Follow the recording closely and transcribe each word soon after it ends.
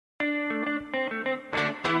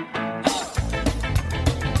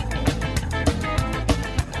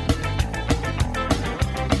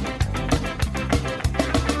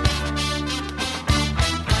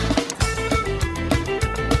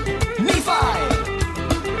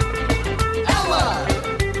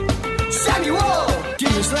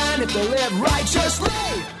people live righteously.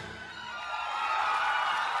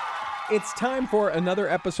 It's time for another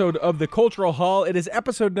episode of The Cultural Hall. It is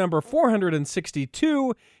episode number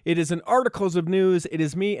 462. It is an Articles of News. It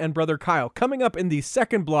is me and Brother Kyle. Coming up in the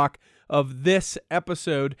second block of this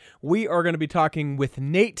episode, we are going to be talking with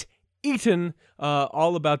Nate Eaton,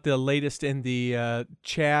 all about the latest in the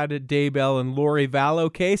Chad Daybell and Lori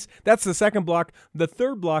Vallow case. That's the second block. The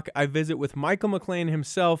third block, I visit with Michael McLean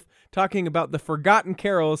himself, talking about the Forgotten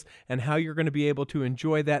Carols and how you're going to be able to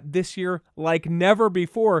enjoy that this year like never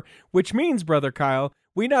before, which means, Brother Kyle,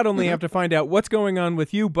 we not only have to find out what's going on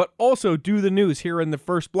with you, but also do the news here in the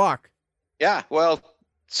first block. Yeah, well,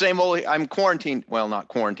 same old, I'm quarantined. Well, not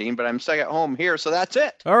quarantined, but I'm stuck at home here, so that's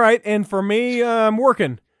it. All right, and for me, I'm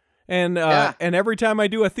working. And every time I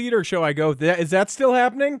do a theater show, I go, is that still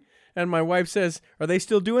happening? And my wife says, are they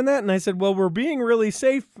still doing that? And I said, well, we're being really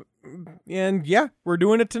safe. And yeah, we're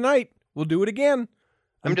doing it tonight. We'll do it again.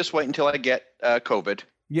 I'm just waiting until I get COVID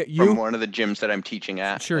from one of the gyms that I'm teaching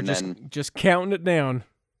at. Sure, just counting it down.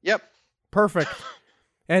 Yep. Perfect.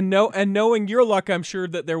 And knowing your luck, I'm sure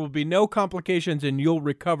that there will be no complications and you'll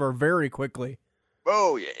recover very quickly.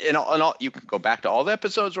 Oh, and all, you can go back to all the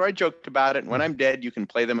episodes where I joked about it. And when I'm dead, you can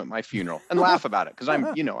play them at my funeral and laugh about it because I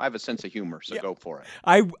have a sense of humor. So go for it.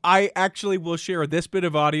 I actually will share this bit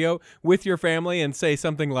of audio with your family and say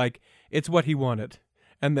something like, "It's what he wanted,"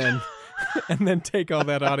 and then and then take all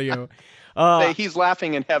that audio. Say he's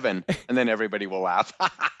laughing in heaven, and then everybody will laugh.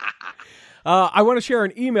 I want to share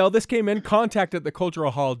an email. This came in,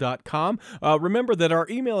 contact@theculturalhall.com. Remember that our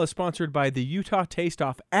email is sponsored by the Utah Taste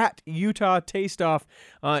Off, at Utah Taste Off.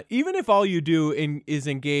 Even if all you do is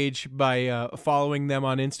engage by following them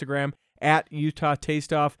on Instagram, at Utah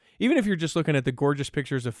Taste Off, even if you're just looking at the gorgeous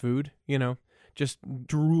pictures of food, just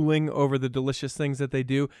drooling over the delicious things that they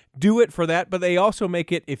do it for that. But they also make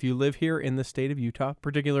it, if you live here in the state of Utah,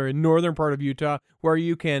 particularly in northern part of Utah, where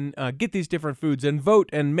you can get these different foods and vote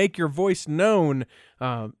and make your voice known.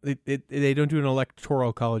 They don't do an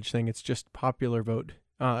electoral college thing. It's just popular vote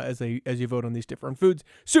as you vote on these different foods.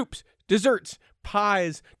 Soups, desserts,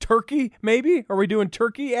 pies, turkey, maybe? Are we doing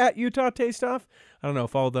turkey at Utah Taste Off? I don't know.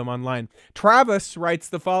 Follow them online. Travis writes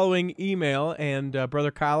the following email, and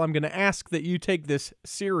Brother Kyle, I'm going to ask that you take this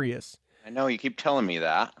serious. I know, you keep telling me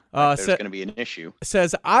that. There's going to be an issue.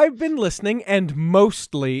 Says, I've been listening and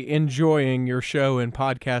mostly enjoying your show in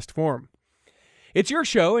podcast form. It's your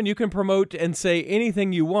show, and you can promote and say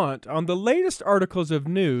anything you want. On the latest articles of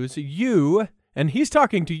news, you... And he's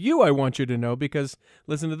talking to you, I want you to know, because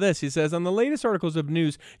listen to this. He says, on the latest articles of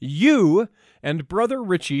news, you and Brother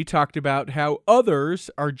Richie talked about how others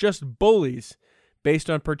are just bullies based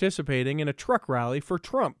on participating in a truck rally for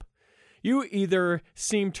Trump. You either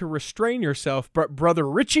seem to restrain yourself, but Brother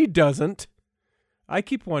Richie doesn't. I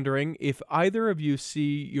keep wondering if either of you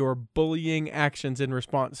see your bullying actions in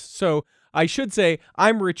response. So I should say,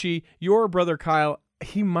 I'm Richie, you're Brother Kyle.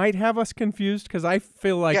 He might have us confused because I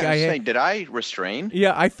feel like did I restrain?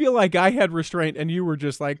 Yeah, I feel like I had restraint and you were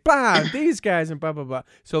just like, bah, these guys and blah, blah, blah.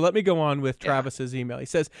 So let me go on with Travis's email. He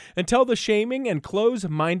says, until the shaming and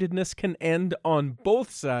close-mindedness can end on both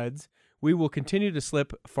sides, we will continue to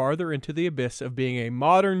slip farther into the abyss of being a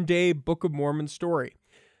modern-day Book of Mormon story.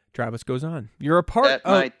 Travis goes on. You're a part that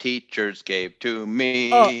my teachers gave to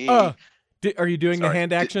me. Are you doing the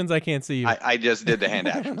hand actions? I can't see you. I just did the hand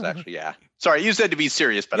actions, actually, yeah. Sorry, you said to be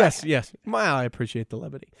serious, but Yes. Well, I appreciate the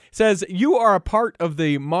levity. Says, you are a part of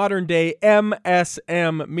the modern-day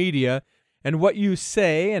MSM media, and what you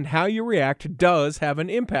say and how you react does have an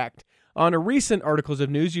impact. On a recent Articles of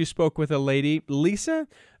News, you spoke with a lady, Lisa,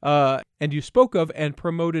 and you spoke of and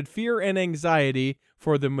promoted fear and anxiety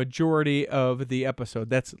for the majority of the episode.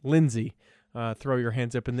 That's Lindsay. Throw your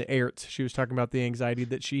hands up in the air. She was talking about the anxiety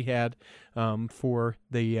that she had for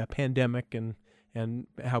the pandemic and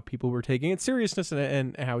how people were taking its seriousness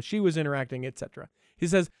and how she was interacting, etc. He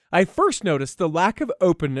says, I first noticed the lack of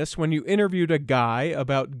openness when you interviewed a guy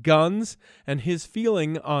about guns and his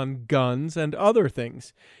feeling on guns and other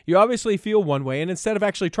things. You obviously feel one way, and instead of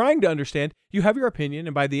actually trying to understand, you have your opinion,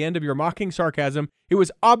 and by the end of your mocking sarcasm, it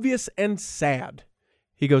was obvious and sad.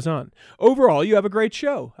 He goes on, overall, you have a great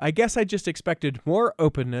show. I guess I just expected more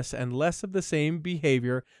openness and less of the same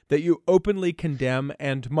behavior that you openly condemn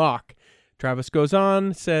and mock. Travis goes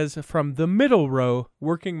on, says, from the middle row,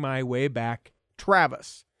 working my way back,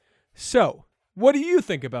 Travis. So, what do you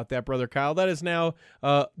think about that, Brother Kyle? That is now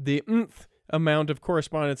the amount of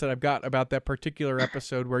correspondence that I've got about that particular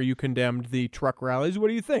episode where you condemned the truck rallies. What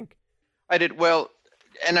do you think? I did well,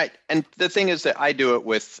 and the thing is that I do it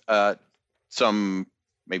with some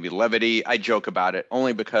maybe levity. I joke about it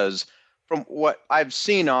only because from what I've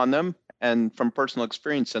seen on them, and from personal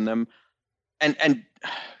experience in them. And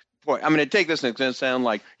boy, I'm going to take this and it's going to sound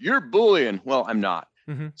like you're bullying. Well, I'm not.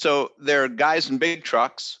 Mm-hmm. So there are guys in big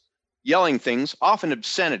trucks yelling things, often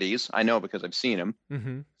obscenities. I know because I've seen them.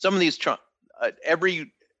 Mm-hmm. Some of these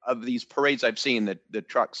every of these parades I've seen that the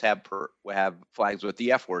trucks have flags with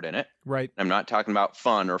the F word in it. Right. I'm not talking about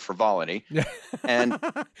fun or frivolity. And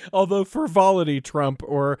although frivolity, Trump,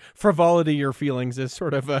 or frivolity your feelings is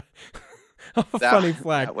sort of a funny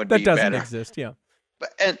flag that doesn't exist. Yeah.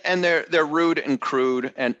 But and they're rude and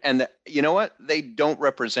crude and you know what? They don't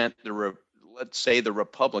represent let's say the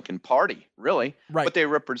Republican Party, really. Right. What they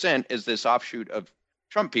represent is this offshoot of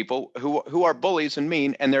Trump people who are bullies and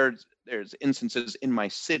mean, and there's instances in my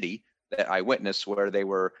city that I witnessed where they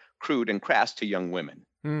were crude and crass to young women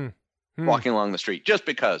walking along the street just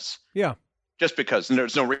because. Yeah. Just because. And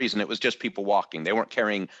there's no reason. It was just people walking. They weren't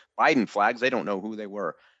carrying Biden flags. They don't know who they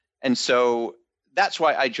were. And so that's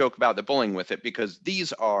why I joke about the bullying with it, because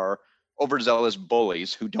these are overzealous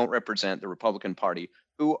bullies who don't represent the Republican Party,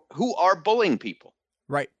 who are bullying people.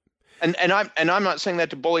 Right. And I'm not saying that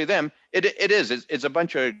to bully them. It's a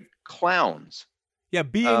bunch of clowns. Yeah,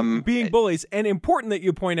 being bullies, and important that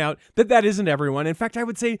you point out that isn't everyone. In fact, I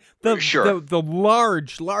would say the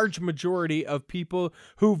large majority of people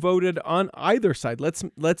who voted on either side. Let's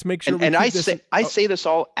make sure. And I say this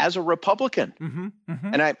all as a Republican,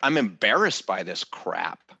 and I'm embarrassed by this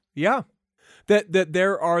crap. Yeah, that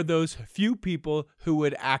there are those few people who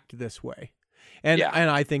would act this way. And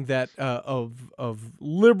I think that of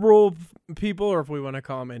liberal people, or if we want to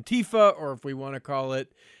call them Antifa, or if we want to call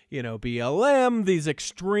it, BLM, these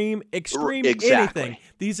extreme anything,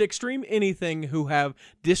 these extreme anything who have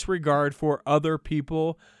disregard for other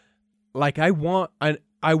people. Like I want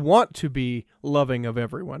to be loving of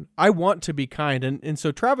everyone. I want to be kind, and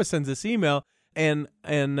so Travis sends this email. And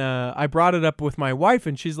I brought it up with my wife,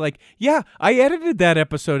 and she's like, yeah, I edited that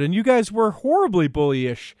episode, and you guys were horribly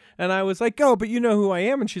bullyish. And I was like, oh, but you know who I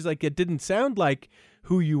am. And she's like, it didn't sound like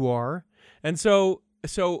who you are. And so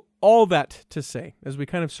all that to say, as we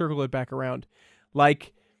kind of circle it back around,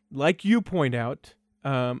 like you point out,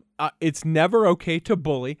 it's never okay to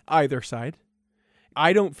bully either side.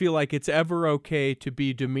 I don't feel like it's ever okay to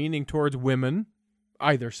be demeaning towards women,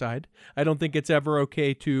 either side. I don't think it's ever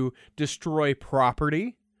okay to destroy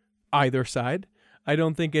property, either side. I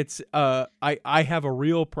don't think it's, I have a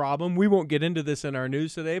real problem. We won't get into this in our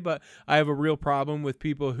news today, but I have a real problem with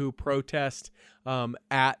people who protest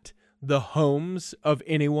at the homes of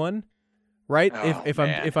anyone, right? Oh,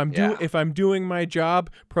 if I'm doing my job,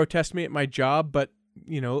 protest me at my job, but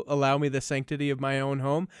allow me the sanctity of my own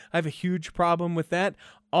home. I have a huge problem with that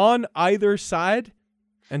on either side.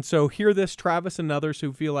 And so hear this, Travis and others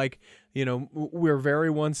who feel like, we're very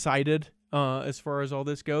one-sided as far as all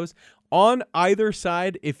this goes. On either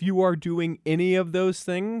side, if you are doing any of those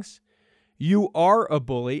things, you are a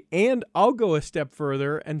bully. And I'll go a step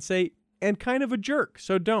further and say, and kind of a jerk.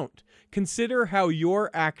 So don't. Consider how your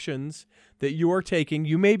actions that you are taking,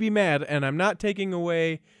 you may be mad, and I'm not taking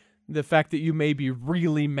away the fact that you may be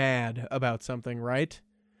really mad about something, right?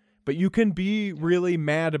 But you can be really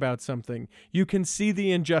mad about something. You can see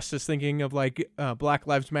the injustice, thinking of like Black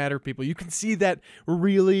Lives Matter people. You can see that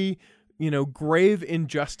really, grave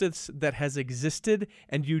injustice that has existed,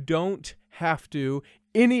 and you don't have to,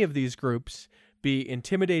 any of these groups, be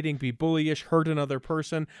intimidating, be bullyish, hurt another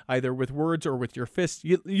person, either with words or with your fists.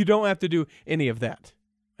 You don't have to do any of that.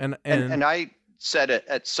 And I said it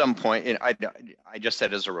at some point, and I just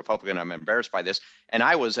said as a Republican, I'm embarrassed by this. And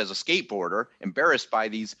I was, as a skateboarder, embarrassed by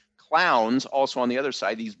these clowns also on the other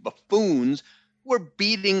side, these buffoons were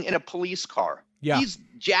beating in a police car. Yeah. These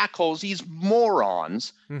jackholes, these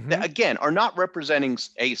morons that, again, are not representing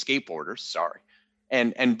A, skateboarders, sorry,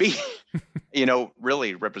 and B,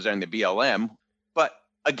 really representing the BLM. But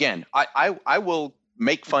again, I will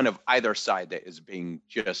make fun of either side that is being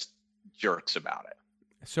just jerks about it.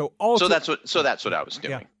 So that's what I was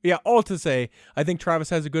doing. Yeah. All to say, I think Travis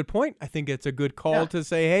has a good point. I think it's a good call to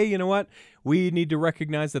say, hey, you know what? We need to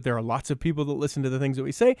recognize that there are lots of people that listen to the things that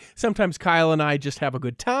we say. Sometimes Kyle and I just have a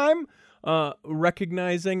good time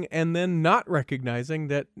recognizing and then not recognizing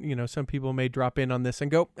that, some people may drop in on this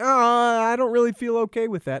and go, I don't really feel okay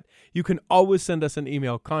with that. You can always send us an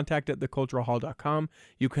email, contact@theculturalhall.com.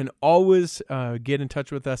 You can always get in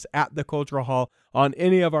touch with us at The Cultural Hall on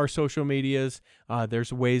any of our social medias.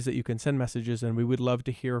 There's ways that you can send messages, and we would love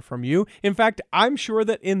to hear from you. In fact, I'm sure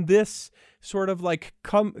that in this sort of like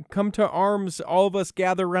come to arms, all of us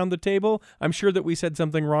gather around the table, I'm sure that we said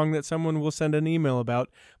something wrong that someone will send an email about,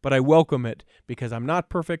 but I welcome it because I'm not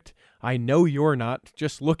perfect. I know you're not.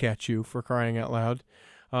 Just look at you, for crying out loud.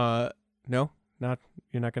 No,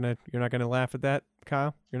 You're not gonna laugh at that,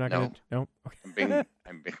 Kyle. You're not gonna. No.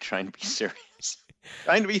 I'm trying to be serious.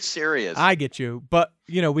 Trying to be serious. I get you, but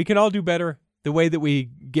we can all do better. The way that we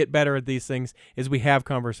get better at these things is we have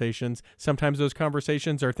conversations. Sometimes those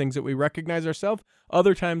conversations are things that we recognize ourselves.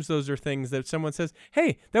 Other times those are things that someone says,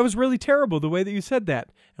 "Hey, that was really terrible the way that you said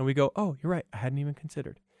that," and we go, "Oh, you're right. I hadn't even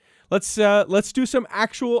considered." Let's do some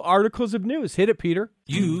actual articles of news. Hit it, Peter.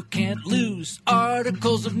 You can't lose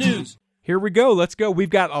articles of news. Here we go. Let's go.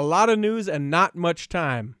 We've got a lot of news and not much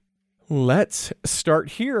time. Let's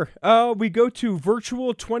start here. We go to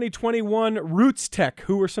Virtual 2021 Roots Tech.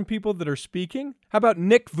 Who are some people that are speaking? How about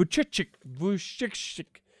Nick Vujicic?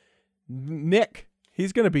 Nick.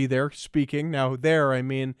 He's going to be there speaking. Now there, I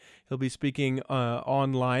mean, he'll be speaking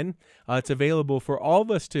online. It's available for all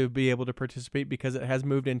of us to be able to participate because it has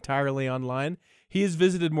moved entirely online. He has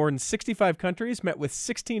visited more than 65 countries, met with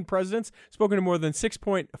 16 presidents, spoken to more than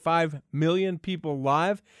 6.5 million people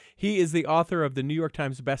live. He is the author of the New York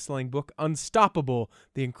Times bestselling book, Unstoppable,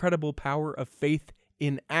 The Incredible Power of Faith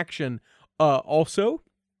in Action. Also,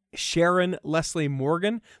 Sharon Leslie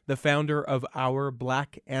Morgan, the founder of Our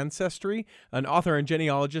Black Ancestry, an author and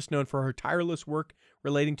genealogist known for her tireless work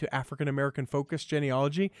relating to African-American focused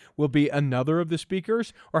genealogy, will be another of the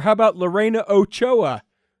speakers. Or how about Lorena Ochoa,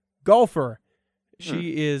 golfer?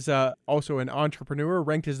 She is also an entrepreneur,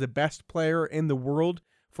 ranked as the best player in the world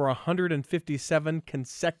for 157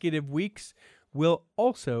 consecutive weeks, will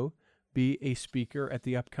also be a speaker at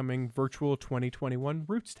the upcoming Virtual 2021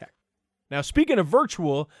 Roots Tech. Now, speaking of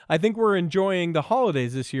virtual, I think we're enjoying the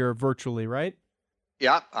holidays this year virtually, right?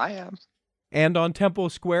 Yeah, I am. And on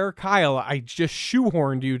Temple Square, Kyle, I just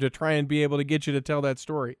shoehorned you to try and be able to get you to tell that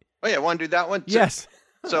story. Oh, yeah, want to do that one? Yes.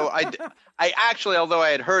 So I actually, although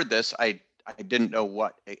I had heard this, I didn't know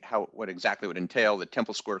what exactly would entail. The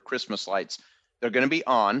Temple Square Christmas lights, they're going to be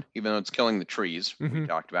on, even though it's killing the trees, we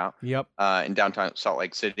talked about. Yep. In downtown Salt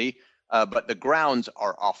Lake City. But the grounds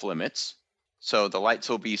are off limits. So the lights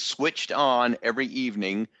will be switched on every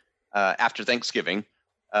evening after Thanksgiving.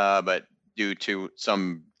 But due to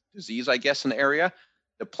some disease, I guess, in the area,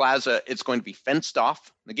 the plaza, it's going to be fenced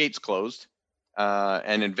off. The gate's closed.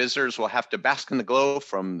 And then visitors will have to bask in the glow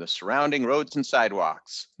from the surrounding roads and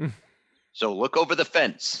sidewalks. So look over the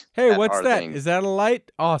fence. Hey, what's that? Is that a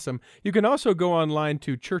light? Awesome. You can also go online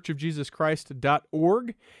to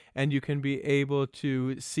churchofjesuschrist.org, and you can be able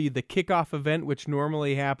to see the kickoff event, which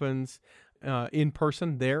normally happens in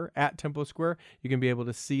person there at Temple Square. You can be able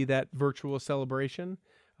to see that virtual celebration.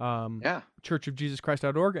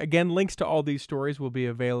 churchofjesuschrist.org. Again, links to all these stories will be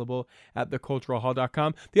available at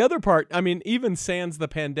theculturalhall.com. The other part, I mean, even sans the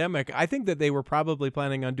pandemic, I think that they were probably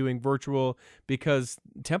planning on doing virtual because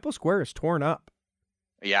Temple Square is torn up.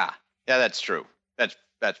 Yeah, that's true.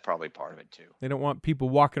 That's probably part of it too. They don't want people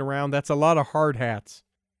walking around. That's a lot of hard hats.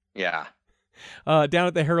 Yeah. Down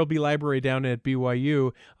at the Harold B. Library down at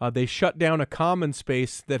BYU, they shut down a common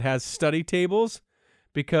space that has study tables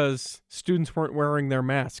because students weren't wearing their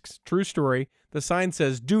masks. True story. The sign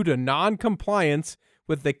says, due to non-compliance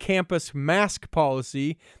with the campus mask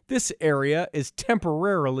policy, this area is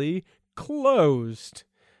temporarily closed.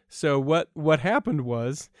 So what happened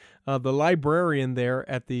was the librarian there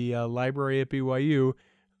at the library at BYU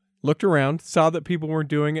looked around, saw that people weren't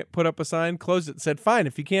doing it, put up a sign, closed it, said, fine,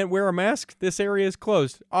 if you can't wear a mask, this area is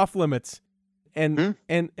closed, off limits. And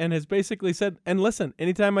has basically said, and listen,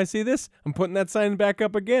 anytime I see this, I'm putting that sign back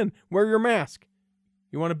up again. Wear your mask.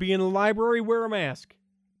 You want to be in the library? Wear a mask.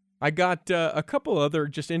 I got a couple other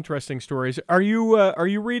just interesting stories. Are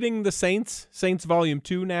you reading The Saints? Saints Volume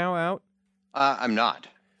 2 now out? I'm not.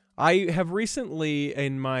 I have recently,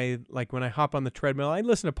 in my, when I hop on the treadmill, I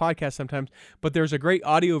listen to podcasts sometimes, but there's a great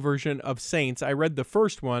audio version of Saints. I read the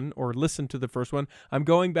first one, or listened to the first one. I'm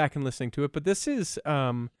going back and listening to it, but this is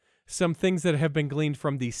some things that have been gleaned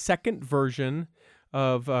from the second version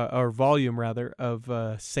of, or volume rather,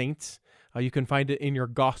 of Saints. You can find it in your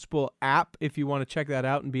gospel app if you want to check that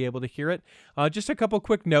out and be able to hear it. Just a couple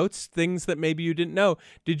quick notes, things that maybe you didn't know.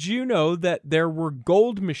 Did you know that there were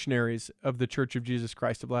gold missionaries of the Church of Jesus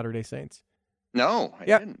Christ of Latter-day Saints? No, I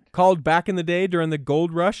didn't. Called back in the day during the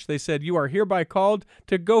gold rush. They said, you are hereby called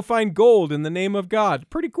to go find gold in the name of God.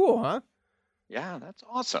 Pretty cool, huh? Yeah, that's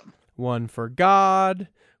awesome. One for God,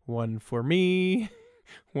 one for me.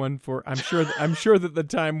 One for I'm sure that the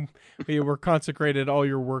time you were consecrated, all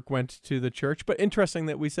your work went to the church. But interesting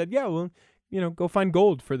that we said, yeah, well, go find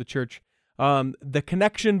gold for the church. The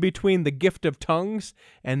connection between the gift of tongues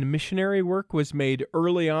and missionary work was made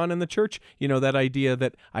early on in the church. That idea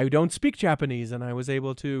that I don't speak Japanese and I was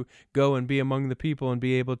able to go and be among the people and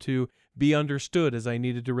be able to be understood as I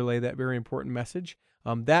needed to relay that very important message.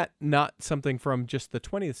 That, not something from just the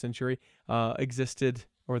 20th century, existed,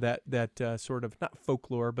 or that sort of, not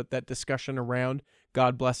folklore, but that discussion around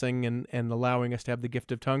God blessing and allowing us to have the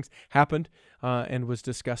gift of tongues happened and was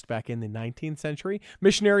discussed back in the 19th century.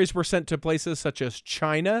 Missionaries were sent to places such as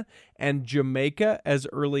China and Jamaica as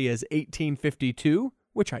early as 1852,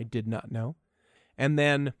 which I did not know. And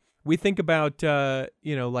then we think about,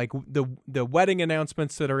 like the wedding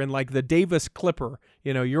announcements that are in like the Davis Clipper,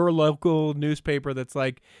 your local newspaper that's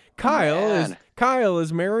like, Kyle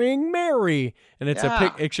is marrying Mary. And it's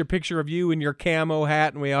it's a picture of you in your camo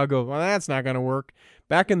hat. And we all go, well, that's not going to work.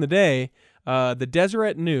 Back in the day, the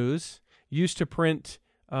Deseret News used to print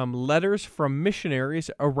letters from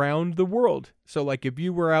missionaries around the world. So like if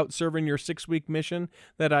you were out serving your 6-week mission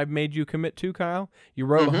that I've made you commit to, Kyle, you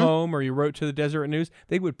wrote home or you wrote to the Deseret News,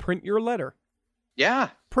 they would print your letter.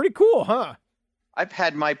 Yeah. Pretty cool, huh? I've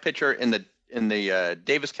had my picture in the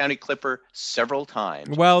Davis County Clipper several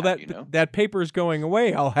times. Well, that paper's going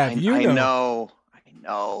away. I'll have I know.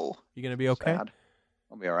 You going to be okay? Sad.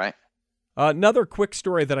 I'll be all right. Another quick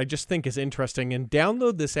story that I just think is interesting, and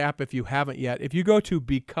download this app if you haven't yet. If you go to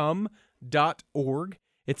become.org,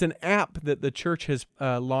 it's an app that the church has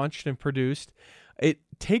launched and produced. It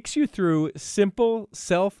takes you through simple,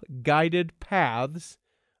 self-guided paths.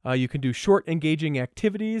 You can do short, engaging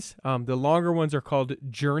activities. The longer ones are called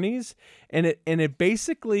journeys, and it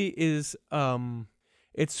basically is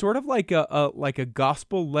it's sort of like a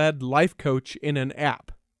gospel-led life coach in an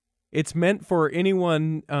app. It's meant for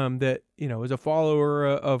anyone that is a follower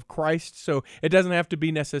of Christ, so it doesn't have to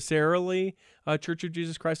be necessarily Church of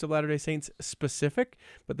Jesus Christ of Latter-day Saints specific,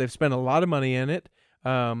 but they've spent a lot of money in it.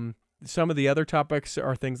 Some of the other topics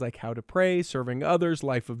are things like how to pray, serving others,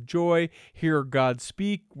 life of joy, hear God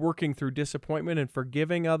speak, working through disappointment, and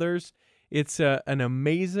forgiving others. It's an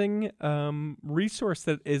amazing resource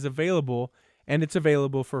that is available, and it's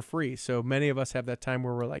available for free. So many of us have that time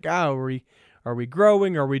where we're like, are we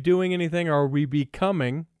growing? Are we doing anything? Are we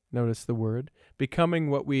becoming? Notice the word,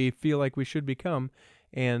 becoming what we feel like we should become.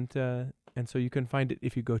 And so you can find it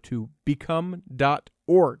if you go to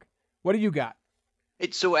become.org. What do you got?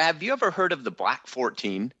 So have you ever heard of the Black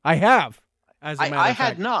 14? I have. As a matter of fact. I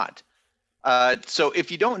had not. So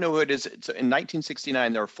if you don't know who it is, in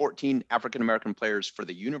 1969, there were 14 African-American players for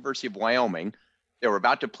the University of Wyoming. They were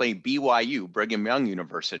about to play BYU, Brigham Young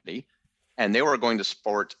University, and they were going to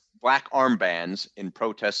sport black armbands in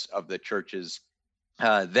protest of the church's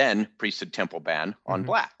then priesthood temple ban on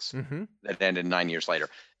blacks that ended 9 years later.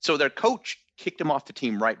 So their coach kicked him off the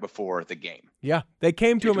team right before the game. Yeah, they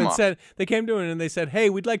came to him and they said,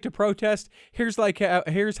 "Hey, we'd like to protest. Here's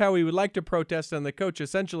how we would like to protest." And the coach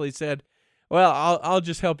essentially said, "Well, I'll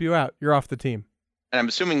just help you out. You're off the team." And I'm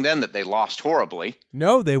assuming then that they lost horribly.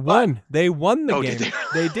 No, they won. They won the game.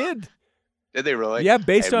 They did. Did they really? Yeah,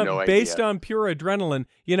 based on pure adrenaline.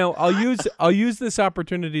 I'll use this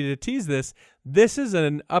opportunity to tease this. This is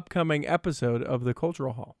an upcoming episode of the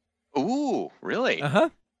Cultural Hall. Ooh, really? Uh-huh.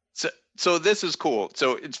 So this is cool.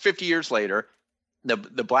 So it's 50 years later. The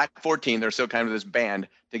Black 14, they're still kind of this band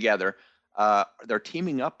together. They're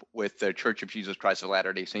teaming up with the Church of Jesus Christ of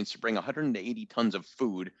Latter-day Saints to bring 180 tons of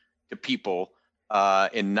food to people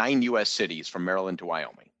in 9 U.S. cities from Maryland to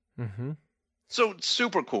Wyoming. Mm-hmm. So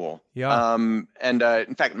super cool. Yeah. And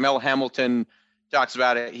in fact, Mel Hamilton talks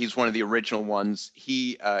about it. He's one of the original ones.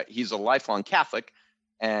 He's a lifelong Catholic,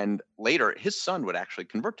 and later his son would actually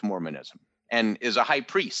convert to Mormonism and is a high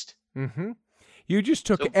priest. Mm-hmm. You just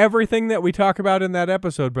took everything that we talk about in that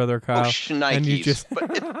episode, Brother Kyle. And you just but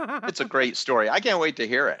it's a great story. I can't wait to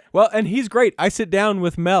hear it. Well, and he's great. I sit down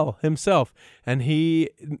with Mel himself, and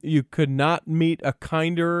you could not meet a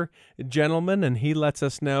kinder gentleman, and he lets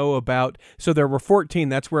us know about, so there were 14,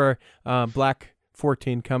 that's where Black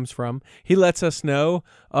 14 comes from. He lets us know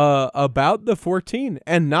about the 14,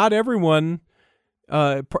 and not everyone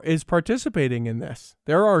is participating in this.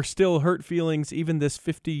 There are still hurt feelings even this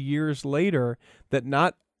 50 years later that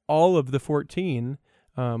not all of the 14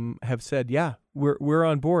 have said, yeah, we're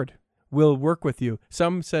on board. We'll work with you.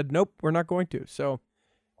 Some said, nope, we're not going to. So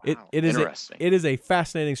it is a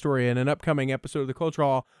fascinating story. In an upcoming episode of the Cultural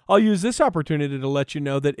Hall, I'll use this opportunity to let you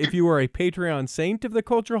know that if you are a Patreon saint of the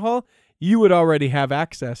Cultural Hall, you would already have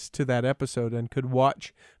access to that episode and could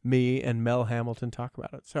watch me and Mel Hamilton talk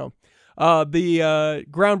about it. So the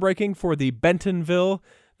groundbreaking for the Bentonville,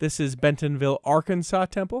 Arkansas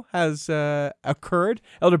temple has occurred.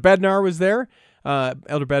 Elder Bednar was there.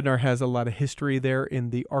 Elder Bednar has a lot of history there in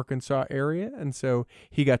the Arkansas area, and so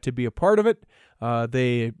he got to be a part of it.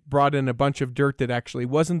 They brought in a bunch of dirt that actually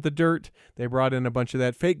wasn't the dirt. They brought in a bunch of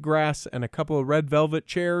that fake grass and a couple of red velvet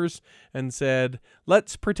chairs and said,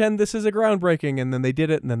 let's pretend this is a groundbreaking. And then they did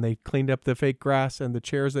it, and then they cleaned up the fake grass and the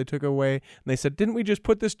chairs they took away. And they said, didn't we just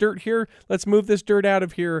put this dirt here? Let's move this dirt out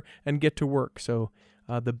of here and get to work. So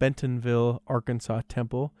the Bentonville, Arkansas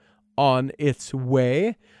temple on its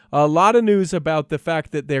way. A lot of news about the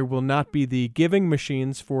fact that there will not be the giving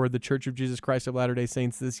machines for the Church of Jesus Christ of Latter-day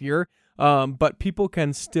Saints this year, but people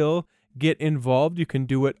can still get involved. You can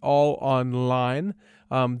do it all online.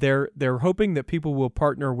 They're hoping that people will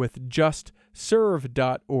partner with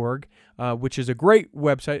justserve.org, which is a great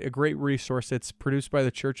website, a great resource. It's produced by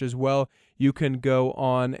the church as well. You can go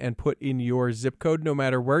on and put in your zip code no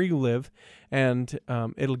matter where you live, and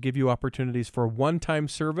it'll give you opportunities for one-time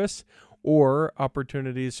service or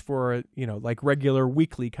opportunities for, like regular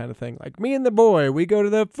weekly kind of thing. Like me and the boy, we go to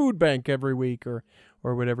the food bank every week or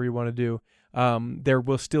whatever you want to do. There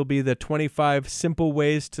will still be the 25 simple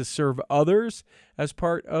ways to serve others as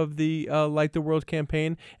part of the Light the World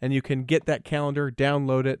campaign, and you can get that calendar,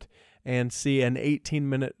 download it, and see an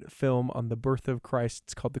 18-minute film on the birth of Christ.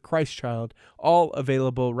 It's called The Christ Child, all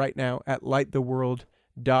available right now at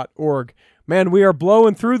lighttheworld.org. Man, we are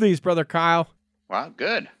blowing through these, Brother Kyle. Wow,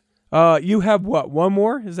 good. You have what, one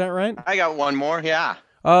more? Is that right? I got one more, yeah.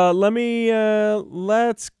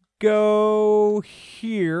 Let's go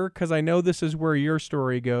here, because I know this is where your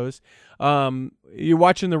story goes. You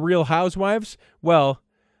watching The Real Housewives? Well,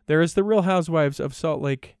 there is The Real Housewives of Salt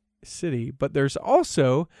Lake City, but there's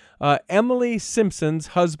also Emily Simpson's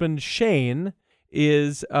husband, Shane,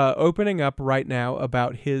 is opening up right now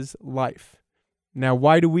about his life. Now,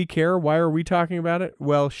 why do we care? Why are we talking about it?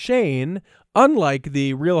 Well, Shane, unlike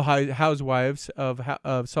the Real Housewives of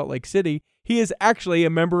Salt Lake City, he is actually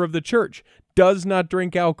a member of the church, does not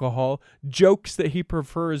drink alcohol, jokes that he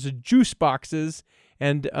prefers juice boxes,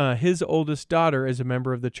 and his oldest daughter is a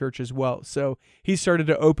member of the church as well. So he started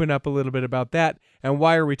to open up a little bit about that. And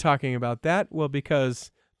why are we talking about that? Well,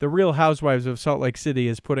 because the Real Housewives of Salt Lake City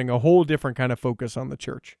is putting a whole different kind of focus on the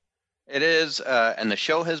church. It is, and the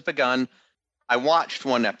show has begun. I watched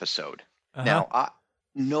one episode. Uh-huh. Now,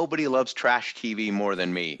 nobody loves trash TV more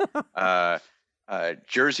than me.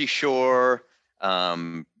 Jersey Shore,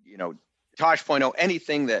 Tosh Point oh,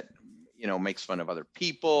 anything that makes fun of other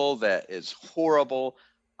people, that is horrible.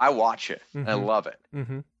 I watch it. Mm-hmm. And I love it.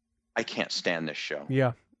 Mm-hmm. I can't stand this show.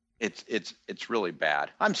 Yeah, it's really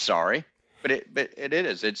bad. I'm sorry, but it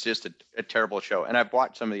is. It's just a terrible show. And I've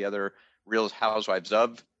watched some of the other Real Housewives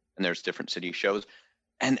of, and there's different city shows.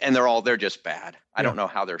 And they're just bad. I don't know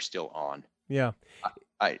how they're still on. Yeah.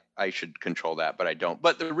 I should control that, but I don't.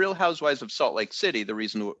 But the Real Housewives of Salt Lake City, the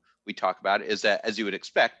reason we talk about it is that, as you would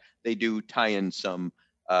expect, they do tie in some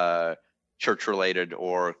church-related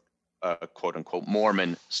or quote-unquote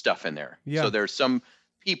Mormon stuff in there. Yeah. So there's some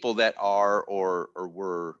people that are or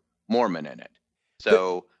were Mormon in it.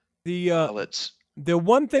 So The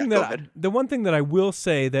one thing that I will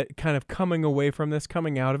say that kind of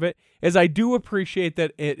coming out of it, is I do appreciate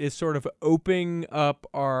that it is sort of opening up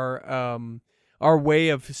our way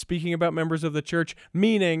of speaking about members of the church,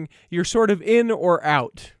 meaning you're sort of in or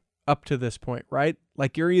out up to this point, right?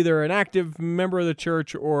 Like you're either an active member of the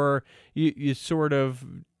church or you sort of,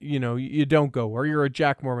 you don't go, or you're a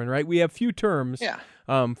Jack Mormon, right? We have few terms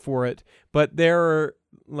for it, but there are,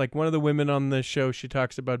 like one of the women on the show, she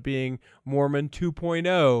talks about being Mormon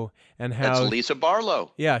 2.0 and how that's Lisa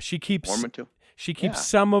Barlow. Yeah, she keeps Mormon 2. She keeps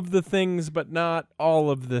some of the things, but not all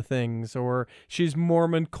of the things, or she's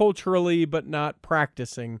Mormon culturally, but not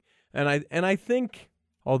practicing. And I think,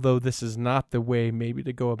 although this is not the way maybe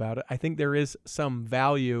to go about it, I think there is some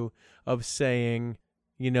value of saying,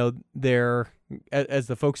 there, as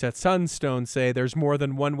the folks at Sunstone say, there's more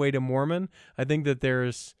than one way to Mormon. I think that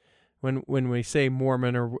there's, when we say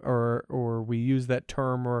Mormon or we use that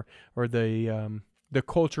term or the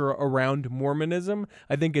culture around Mormonism,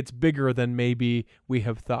 I think it's bigger than maybe we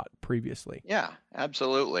have thought previously. Yeah,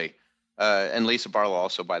 absolutely. And Lisa Barlow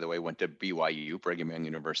also, by the way, went to BYU, Brigham Young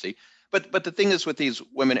University. But the thing is with these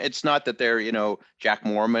women, it's not that they're, Jack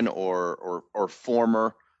Mormon or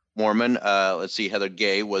former Mormon. Let's see, Heather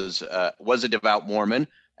Gay was a devout Mormon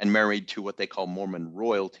and married to what they call Mormon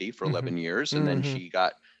royalty for 11 years. And then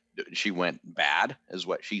she went bad, is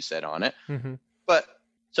what she said on it. Mm-hmm. But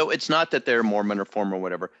so it's not that they're Mormon or former or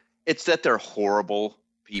whatever. It's that they're horrible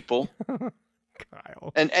people.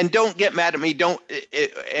 Kyle. And don't get mad at me.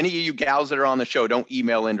 Any of you gals that are on the show, don't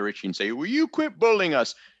email in to Richie and say, will you quit bullying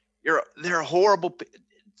us? They're horrible.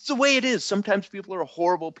 It's the way it is. Sometimes people are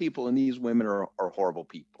horrible people, and these women are horrible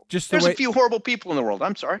people. There's a few horrible people in the world.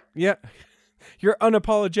 I'm sorry. Yeah. You're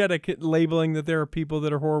unapologetic at labeling that there are people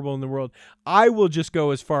that are horrible in the world. I will just go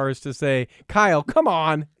as far as to say, Kyle, come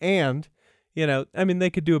on. And, they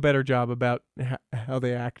could do a better job about how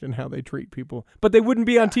they act and how they treat people. But they wouldn't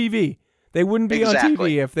be on TV. They wouldn't be on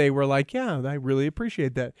TV if they were like, yeah, I really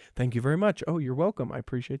appreciate that. Thank you very much. Oh, you're welcome. I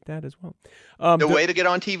appreciate that as well. The way to get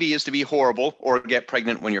on TV is to be horrible or get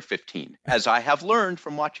pregnant when you're 15, as I have learned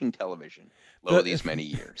from watching television these many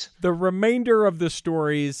years. The remainder of the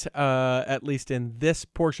stories, at least in this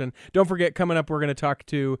portion, don't forget, coming up, we're going to talk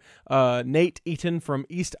to Nate Eaton from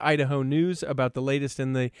East Idaho News about the latest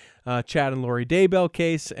in the Chad and Lori Daybell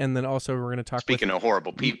case, and then also we're going to talk Speaking of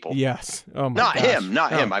horrible people. Yes. Oh my Not gosh. him.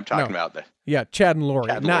 I'm talking about the... Yeah, Chad and Lori,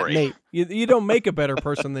 not Lori. Nate. You don't make a better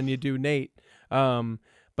person than you do Nate. But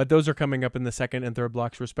those are coming up in the second and third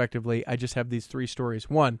blocks, respectively. I just have these three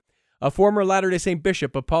stories. One, a former Latter-day Saint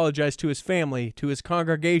bishop apologized to his family, to his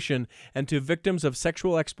congregation, and to victims of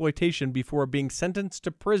sexual exploitation before being sentenced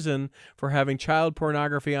to prison for having child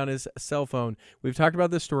pornography on his cell phone. We've talked about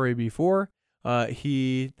this story before.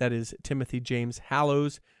 That is Timothy James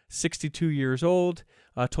Hallows, 62 years old,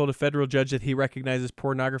 told a federal judge that he recognizes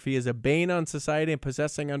pornography as a bane on society and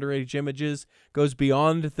possessing underage images goes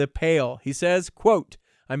beyond the pale. He says, quote,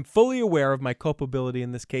 I'm fully aware of my culpability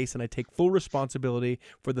in this case, and I take full responsibility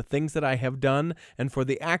for the things that I have done and for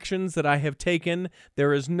the actions that I have taken.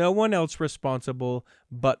 There is no one else responsible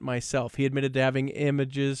but myself. He admitted to having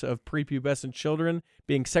images of prepubescent children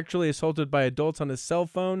being sexually assaulted by adults on his cell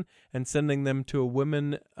phone and sending them to a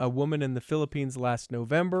woman in the Philippines last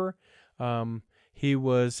November. He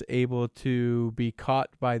was able to be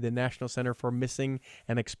caught by the National Center for Missing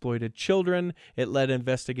and Exploited Children. It led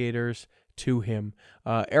investigators to him.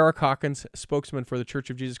 Eric Hawkins, spokesman for the Church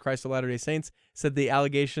of Jesus Christ of Latter-day Saints, said the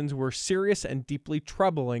allegations were serious and deeply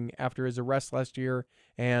troubling after his arrest last year,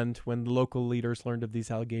 and when local leaders learned of these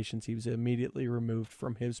allegations, he was immediately removed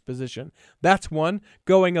from his position. That's one.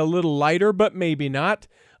 Going a little lighter, but maybe not.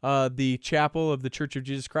 The chapel of the Church of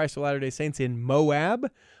Jesus Christ of Latter-day Saints in Moab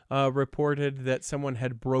reported that someone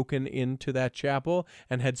had broken into that chapel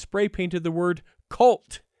and had spray painted the word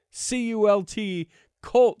cult, C-U-L-T,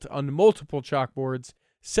 cult, on multiple chalkboards,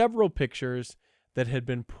 several pictures that had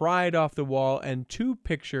been pried off the wall, and two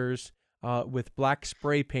pictures with black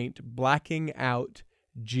spray paint blacking out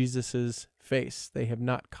Jesus's face. They have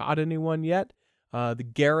not caught anyone yet. The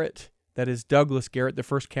Garrett, that is Douglas Garrett, the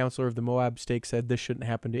first counselor of the Moab stake, said this shouldn't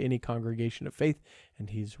happen to any congregation of faith, and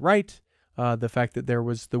he's right. The fact that there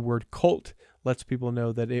was the word cult lets people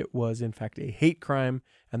know that it was, in fact, a hate crime,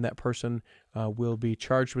 and that person will be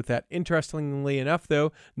charged with that. Interestingly enough,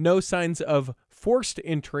 though, no signs of forced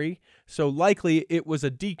entry, so likely it was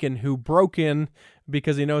a deacon who broke in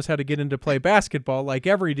because he knows how to get in to play basketball, like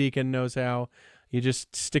every deacon knows how. You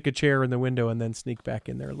just stick a chair in the window and then sneak back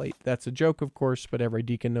in there late. That's a joke, of course, but every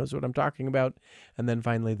deacon knows what I'm talking about. And then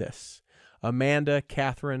finally this, Amanda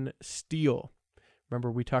Catherine Steele.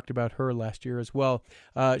 Remember, we talked about her last year as well.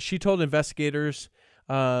 She told investigators,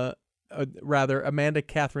 Amanda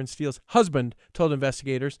Catherine Steele's husband told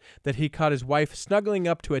investigators that he caught his wife snuggling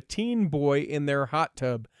up to a teen boy in their hot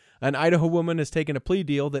tub. An Idaho woman has taken a plea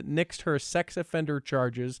deal that nixed her sex offender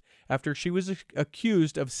charges after she was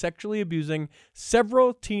accused of sexually abusing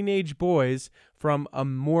several teenage boys from a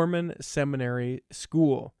Mormon seminary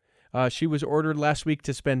school. She was ordered last week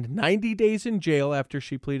to spend 90 days in jail after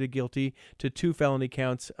she pleaded guilty to 2 felony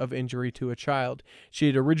counts of injury to a child. She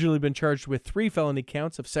had originally been charged with 3 felony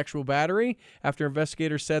counts of sexual battery after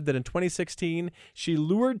investigators said that in 2016, she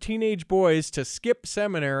lured teenage boys to skip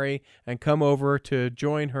seminary and come over to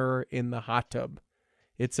join her in the hot tub.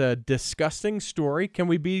 It's a disgusting story. Can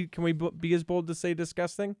we be as bold to say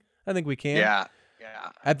disgusting? I think we can. Yeah.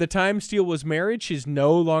 At the time Steele was married, she's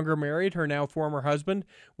no longer married. Her now former husband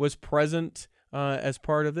was present as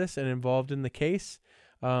part of this and involved in the case.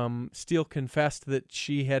 Steele confessed that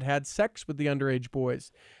she had had sex with the underage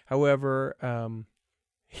boys. However,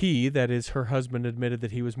 that is her husband, admitted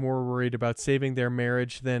that he was more worried about saving their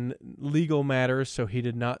marriage than legal matters, so he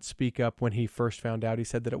did not speak up when he first found out. He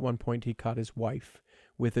said that at one point he caught his wife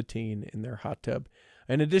with a teen in their hot tub.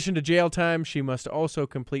 In addition to jail time, she must also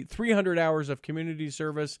complete 300 hours of community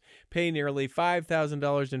service, pay nearly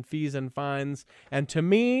 $5,000 in fees and fines. And to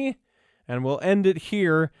me, and we'll end it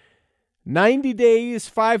here, 90 days,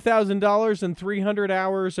 $5,000, and 300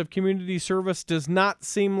 hours of community service does not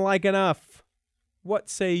seem like enough. What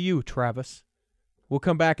say you, Travis? We'll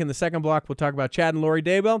come back in the second block. We'll talk about Chad and Lori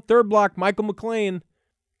Daybell. Third block, Michael McLean.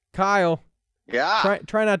 Kyle. Yeah.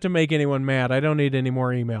 Try not to make anyone mad. I don't need any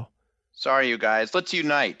more email. Sorry, you guys. Let's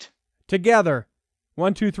unite. Together.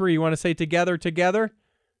 1, 2, 3. You want to say together, together?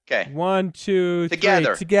 Okay. 1, 2, 3.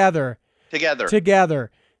 Together. Together. Together.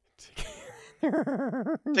 Together.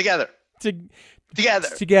 Together. Together.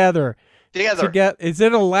 Together. Together. Is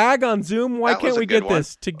it a lag on Zoom? Why That was can't a we good get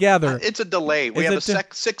this? Together. It's a delay. We have a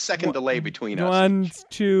 6-second delay between us. 1,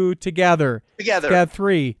 2, together. Together.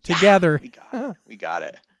 3, together. We got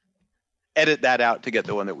it. Edit that out to get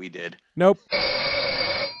the one that we did. Nope.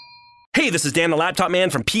 Hey, this is Dan the Laptop Man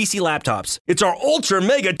from PC Laptops. It's our ultra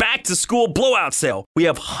mega back to school blowout sale. We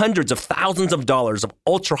have hundreds of thousands of dollars of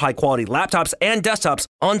ultra high quality laptops and desktops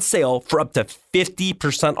on sale for up to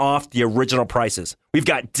 50% off the original prices. We've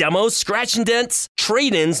got demos, scratch and dents,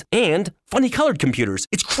 trade-ins, and funny colored computers.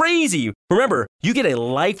 It's crazy. Remember, you get a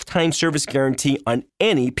lifetime service guarantee on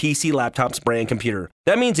any PC Laptops brand computer.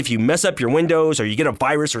 That means if you mess up your Windows or you get a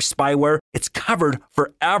virus or spyware, it's covered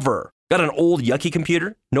forever. Got an old yucky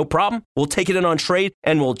computer? No problem. We'll take it in on trade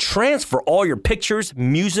and we'll transfer all your pictures,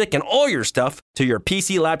 music, and all your stuff to your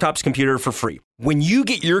PC Laptops computer for free. When you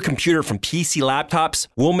get your computer from PC Laptops,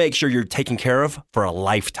 we'll make sure you're taken care of for a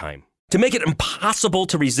lifetime. To make it impossible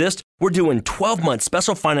to resist, we're doing 12-month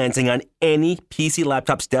special financing on any PC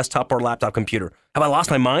Laptops desktop or laptop computer. Have I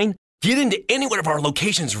lost my mind? Get into any one of our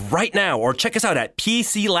locations right now or check us out at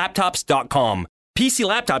PCLaptops.com. PC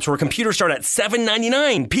Laptops, where computers start at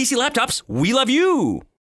 $7.99. PC Laptops, we love you.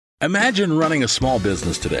 Imagine running a small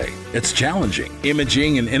business today. It's challenging.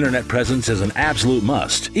 Imaging and internet presence is an absolute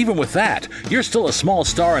must. Even with that, you're still a small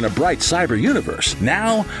star in a bright cyber universe.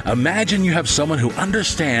 Now, imagine you have someone who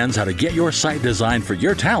understands how to get your site designed for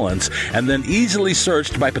your talents and then easily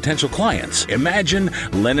searched by potential clients. Imagine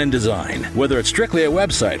Lennon Design. Whether it's strictly a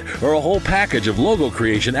website or a whole package of logo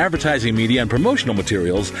creation, advertising media, and promotional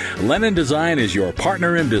materials, Lennon Design is your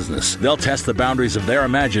partner in business. They'll test the boundaries of their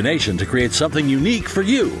imagination to create something unique for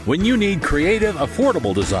you. When you need creative,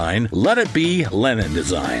 affordable design, let it be Lennon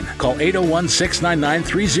Design. Call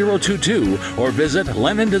 801-699-3022 or visit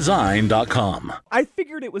LennonDesign.com. I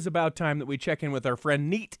figured it was about time that we check in with our friend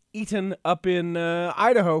Neat Eaton up in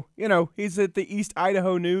Idaho. You know, he's at the East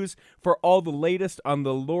Idaho News for all the latest on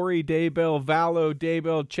the Lori Daybell, Vallow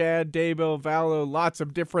Daybell, Chad Daybell, Vallow, lots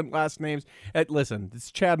of different last names. Listen,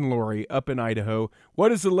 it's Chad and Lori up in Idaho.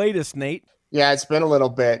 What is the latest, Nate? Yeah, it's been a little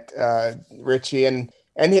bit, Richie, and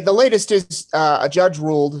the latest is a judge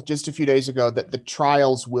ruled just a few days ago that the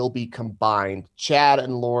trials will be combined. Chad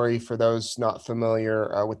and Lori, for those not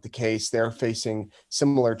familiar with the case, they're facing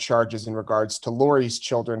similar charges in regards to Lori's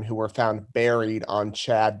children who were found buried on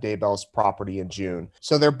Chad Daybell's property in June.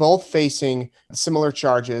 So they're both facing similar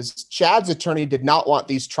charges. Chad's attorney did not want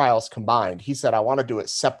these trials combined. He said, I want to do it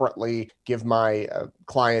separately, give my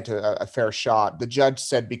client a fair shot. The judge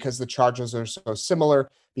said because the charges are so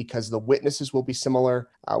similar, because the witnesses will be similar,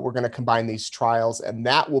 we're going to combine these trials, and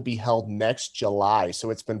that will be held next July. So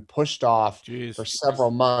it's been pushed off for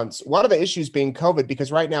several months. One of the issues being COVID, because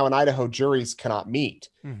right now in Idaho, juries cannot meet.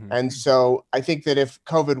 And so I think that if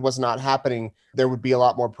COVID was not happening, there would be a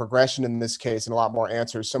lot more progression in this case and a lot more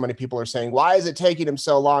answers. So many people are saying, why is it taking them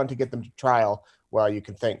so long to get them to trial? Well, you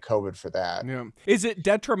can thank COVID for that. Yeah. Is it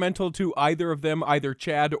detrimental to either of them, either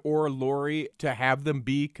Chad or Lori, to have them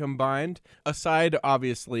be combined? Aside,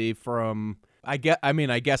 obviously, from I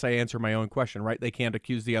guess I answer my own question, right? They can't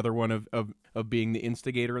accuse the other one of being the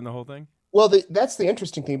instigator in the whole thing. Well, that's the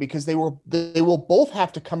interesting thing, because they will both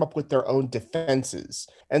have to come up with their own defenses,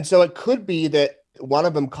 and so it could be that one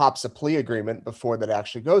of them cops a plea agreement before that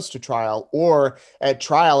actually goes to trial, or at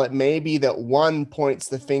trial, it may be that one points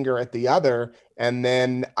the finger at the other, and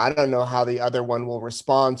then I don't know how the other one will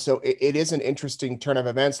respond. So it is an interesting turn of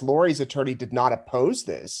events. Lori's attorney did not oppose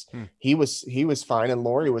this. He was fine, and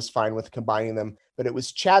Lori was fine with combining them. But it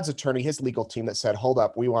was Chad's attorney, his legal team, that said, hold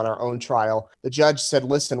up, we want our own trial. The judge said,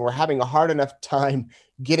 listen, we're having a hard enough time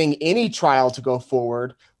getting any trial to go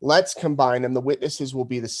forward. Let's combine them. The witnesses will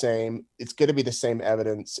be the same. It's going to be the same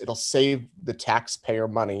evidence. It'll save the taxpayer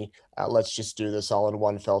money. Let's just do this all in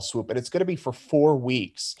one fell swoop. And it's going to be for 4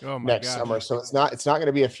 weeks next summer. So it's not going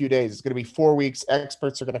to be a few days. It's going to be 4 weeks.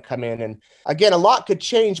 Experts are going to come in. And again, a lot could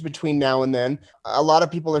change between now and then. A lot of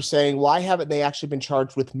people are saying, why haven't they actually been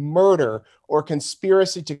charged with murder or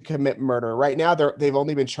conspiracy to commit murder? Right now, they've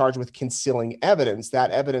only been charged with concealing evidence, that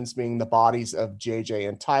evidence being the bodies of JJ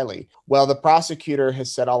and Tylee. Well, the prosecutor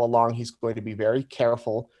has said all along he's going to be very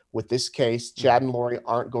careful with this case. Chad and Lori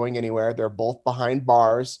aren't going anywhere. They're both behind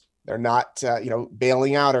bars. They're not,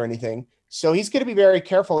 bailing out or anything. So he's going to be very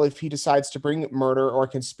careful if he decides to bring murder or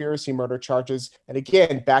conspiracy murder charges. And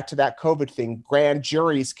again, back to that COVID thing, grand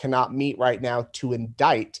juries cannot meet right now to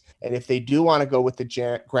indict. And if they do want to go with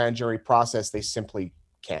the grand jury process, they simply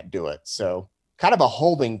can't do it. So kind of a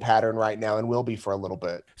holding pattern right now, and will be for a little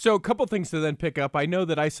bit. So a couple things to then pick up. I know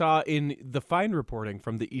that I saw in the fine reporting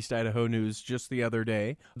from the East Idaho News just the other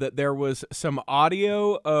day that there was some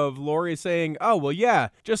audio of Lori saying, "Oh, well, yeah,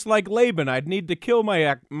 just like Laban, I'd need to kill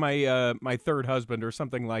my third husband," or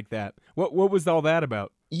something like that. What was all that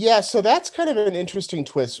about? Yeah, so that's kind of an interesting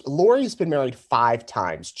twist. Lori's been married 5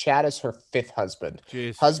 times. Chad is her 5th husband.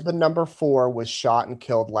 Jeez. Husband number 4 was shot and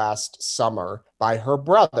killed last summer by her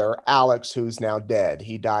brother, Alex, who's now dead.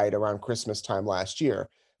 He died around Christmas time last year.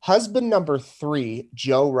 Husband number 3,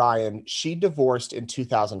 Joe Ryan, she divorced in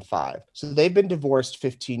 2005. So they've been divorced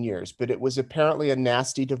 15 years, but it was apparently a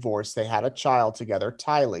nasty divorce. They had a child together,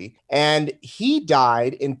 Tylee, and he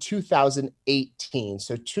died in 2018.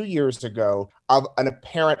 So 2 years ago of an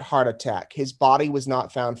apparent heart attack. His body was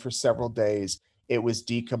not found for several days. It was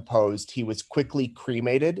decomposed. He was quickly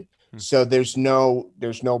cremated. So there's no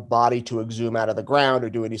body to exhume out of the ground or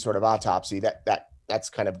do any sort of autopsy. That's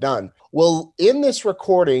kind of done. Well, in this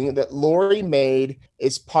recording that Lori made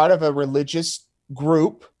is part of a religious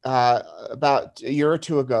group about a year or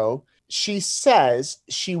two ago, she says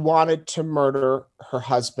she wanted to murder her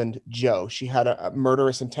husband, Joe. She had a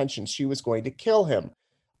murderous intention. She was going to kill him.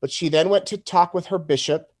 But she then went to talk with her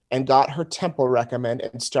bishop and got her temple recommend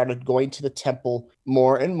and started going to the temple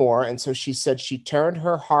more and more. And so she said she turned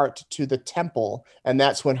her heart to the temple, and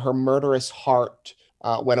that's when her murderous heart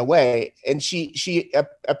went away. And she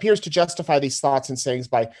appears to justify these thoughts and sayings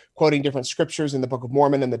by quoting different scriptures in the Book of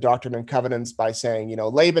Mormon and the Doctrine and Covenants by saying,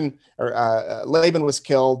 Laban was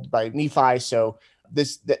killed by Nephi. So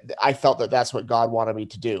I felt that that's what God wanted me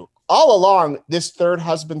to do. All along, this third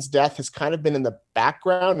husband's death has kind of been in the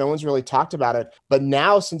background. No one's really talked about it. But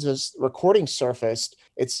now, since this recording surfaced,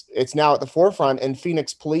 it's now at the forefront. And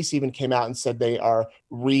Phoenix police even came out and said they are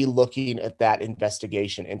re-looking at that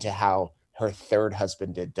investigation into how her third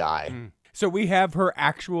husband did die. So we have her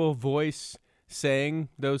actual voice saying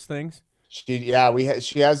those things? We have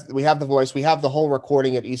the voice. We have the whole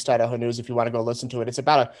recording at East Idaho News if you want to go listen to it. It's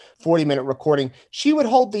about a 40-minute recording. She would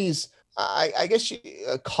hold these I guess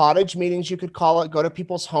cottage meetings, you could call it, go to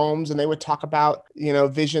people's homes and they would talk about,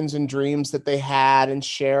 visions and dreams that they had and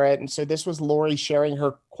share it. And so this was Lori sharing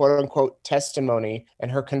her quote unquote testimony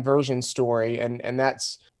and her conversion story. And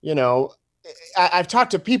that's, I've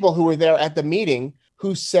talked to people who were there at the meeting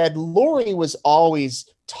who said Lori was always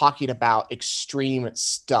talking about extreme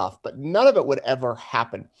stuff, but none of it would ever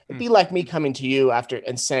happen. It'd be like me coming to you after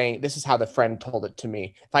and saying, this is how the friend told it to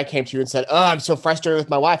me. If I came to you and said, oh, I'm so frustrated with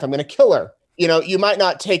my wife, I'm going to kill her. You might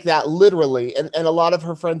not take that literally. And a lot of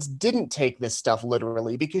her friends didn't take this stuff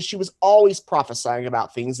literally because she was always prophesying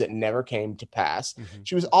about things that never came to pass. Mm-hmm.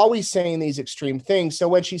 She was always saying these extreme things. So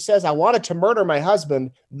when she says, I wanted to murder my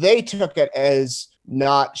husband, they took it as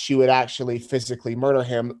not she would actually physically murder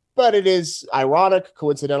him, but it is ironic,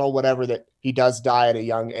 coincidental, whatever, that he does die at a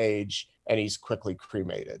young age and he's quickly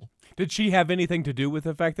cremated. Did she have anything to do with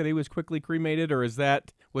the fact that he was quickly cremated, or was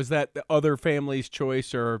that the other family's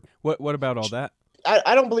choice, or what about all that?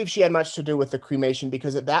 I don't believe she had much to do with the cremation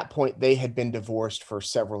because at that point they had been divorced for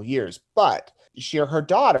several years, but her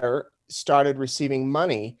daughter started receiving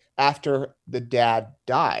money after the dad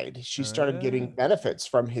died. She started getting benefits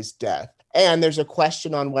from his death. And there's a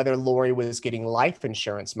question on whether Lori was getting life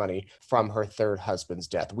insurance money from her third husband's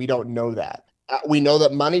death. We don't know that. We know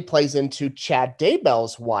that money plays into Chad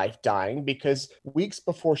Daybell's wife dying because weeks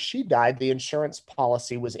before she died, the insurance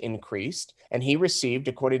policy was increased and he received,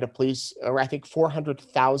 according to police, I think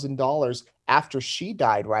 $400,000 after she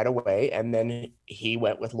died right away. And then he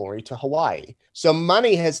went with Lori to Hawaii. So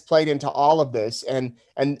money has played into all of this. And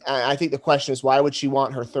I think the question is, why would she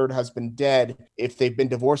want her third husband dead if they've been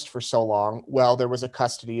divorced for so long? Well, there was a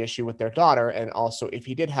custody issue with their daughter. And also, if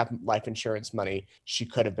he did have life insurance money, she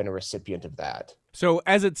could have been a recipient of that. So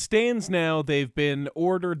as it stands now, they've been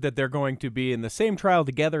ordered that they're going to be in the same trial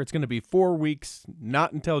together. It's going to be 4 weeks,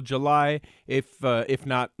 not until July, if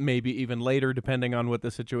not maybe even later, depending on what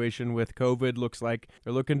the situation with COVID looks like.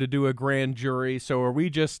 They're looking to do a grand jury. So are we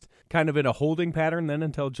just kind of in a holding pattern then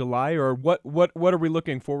until July, or what are we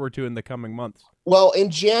looking forward to in the coming months? Well, in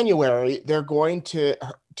January, they're going to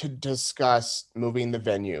discuss moving the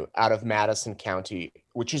venue out of Madison County,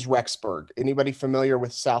 which is Rexburg. Anybody familiar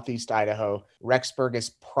with Southeast Idaho? Rexburg is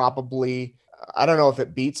probably, I don't know if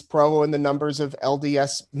it beats Provo in the numbers of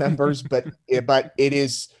LDS members, but it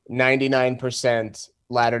is 99%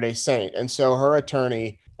 Latter-day Saint. And so her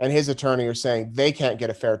attorney and his attorney are saying they can't get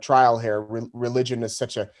a fair trial here. Religion is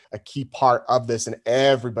such a key part of this, and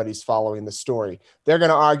everybody's following the story. They're going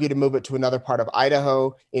to argue to move it to another part of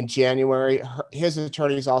Idaho in January. His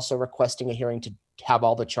attorney is also requesting a hearing to have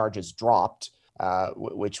all the charges dropped.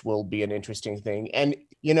 which will be an interesting thing. And,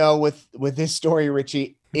 you know, with this story,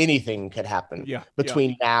 Richie, anything could happen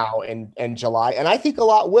between now and July. And I think a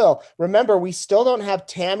lot will. Remember, we still don't have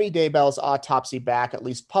Tammy Daybell's autopsy back, at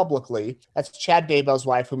least publicly. That's Chad Daybell's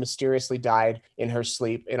wife, who mysteriously died in her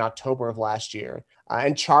sleep in October of last year.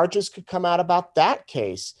 And charges could come out about that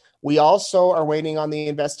case. We also are waiting on the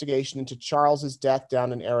investigation into Charles's death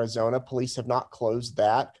down in Arizona. Police have not closed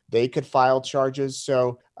that. They could file charges.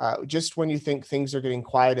 So just when you think things are getting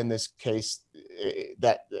quiet in this case,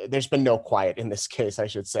 that there's been no quiet in this case, I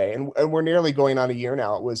should say. And we're nearly going on a year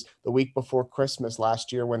now. It was the week before Christmas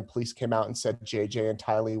last year when police came out and said JJ and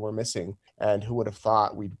Tylee were missing. And who would have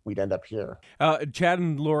thought we'd end up here? Chad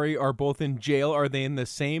and Lori are both in jail. Are they in the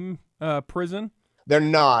same prison? They're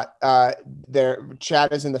not.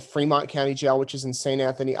 Chad is in the Fremont County Jail, which is in St.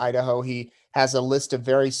 Anthony, Idaho. He has a list of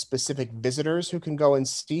very specific visitors who can go and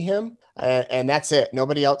see him. And that's it.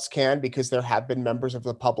 Nobody else can, because there have been members of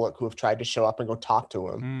the public who have tried to show up and go talk to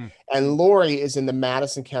him. And Lori is in the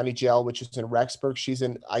Madison County Jail, which is in Rexburg. She's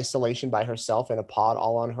in isolation by herself in a pod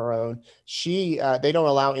all on her own. They don't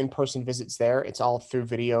allow in-person visits there. It's all through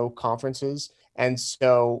video conferences. And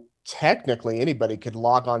so technically anybody could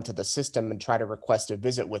log on to the system and try to request a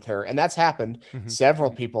visit with her. And that's happened.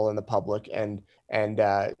 Several people in the public.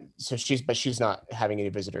 So she's not having any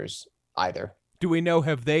visitors either. Do we know,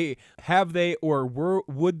 have they or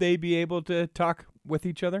would they be able to talk with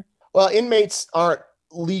each other? Well, inmates aren't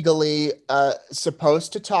legally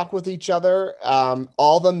supposed to talk with each other.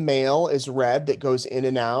 All the mail is read that goes in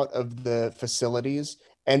and out of the facilities.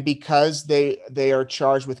 And because they are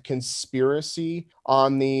charged with conspiracy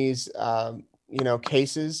on these,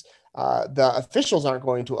 cases, the officials aren't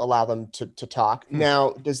going to allow them to talk.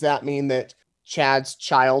 Now, does that mean that Chad's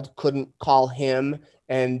child couldn't call him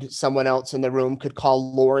and someone else in the room could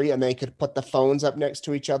call Lori and they could put the phones up next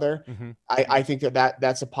to each other? I think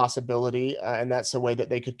that's a possibility, and that's a way that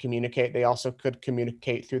they could communicate. They also could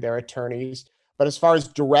communicate through their attorneys. But as far as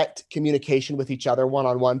direct communication with each other,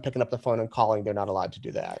 one-on-one, picking up the phone and calling, they're not allowed to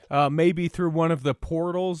do that. Maybe through one of the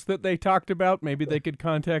portals that they talked about, maybe they could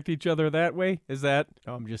contact each other that way? Is that?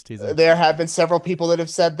 Oh, I'm just teasing. There have been several people that have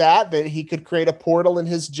said that he could create a portal in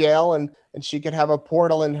his jail and she could have a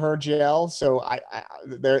portal in her jail. So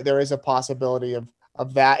there is a possibility of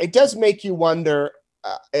that. It does make you wonder,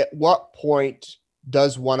 at what point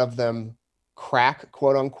does one of them crack,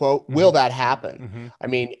 quote unquote? Will that happen? I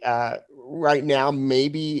mean, right now,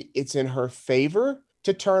 maybe it's in her favor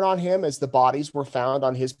to turn on him, as the bodies were found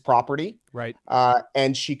on his property. Right.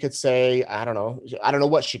 And she could say, I don't know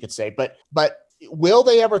what she could say, but will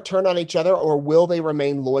they ever turn on each other, or will they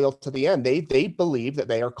remain loyal to the end? They believe that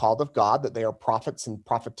they are called of God, that they are prophets and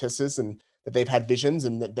prophetesses, and that they've had visions,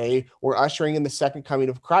 and that they were ushering in the second coming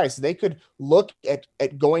of Christ. They could look at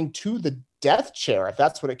going to the death chair, if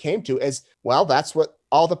that's what it came to, as well, that's what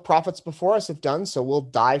all the prophets before us have done, so we'll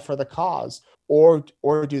die for the cause. Or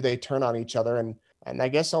do they turn on each other? And I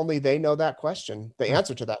guess only they know that question, the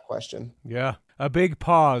answer to that question. Yeah, a big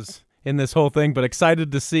pause in this whole thing, but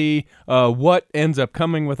excited to see what ends up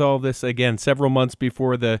coming with all this. Again, several months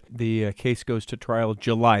before the case goes to trial,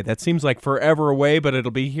 July. That seems like forever away, but it'll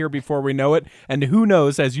be here before we know it. And who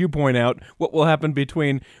knows, as you point out, what will happen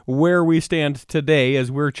between where we stand today as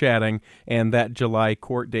we're chatting and that July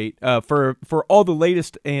court date. For all the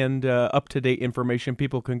latest and up-to-date information,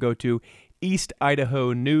 people can go to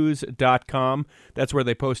eastidahonews.com. That's where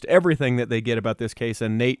they post everything that they get about this case.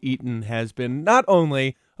 And Nate Eaton has been not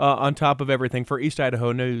only on top of everything for East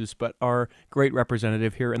Idaho News, but our great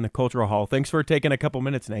representative here in the Cultural Hall. Thanks for taking a couple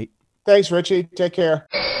minutes, Nate. Thanks, Richie. Take care.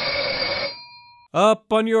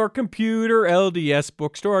 Up on your computer,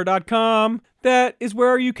 ldsbookstore.com. That is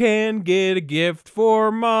where you can get a gift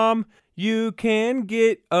for mom. You can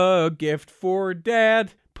get a gift for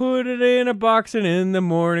dad. Put it in a box and in the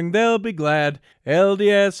morning they'll be glad.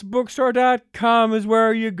 ldsbookstore.com is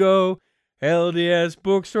where you go.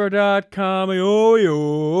 ldsbookstore.com,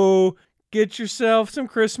 yo. Get yourself some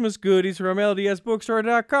Christmas goodies from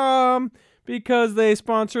ldsbookstore.com because they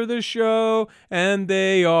sponsor the show and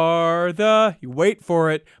they are you wait for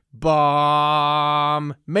it,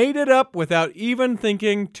 bomb. Made it up without even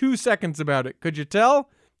thinking 2 seconds about it. Could you tell?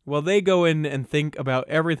 Well, they go in and think about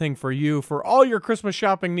everything for you. For all your Christmas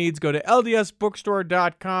shopping needs, go to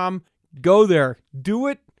ldsbookstore.com. Go there. Do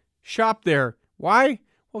it. Shop there. Why?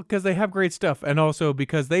 Well, because they have great stuff, and also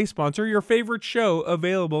because they sponsor your favorite show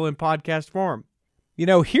available in podcast form. You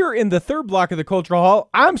know, here in the third block of the Cultural Hall,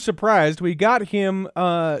 I'm surprised we got him,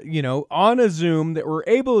 on a Zoom, that we're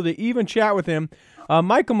able to even chat with him.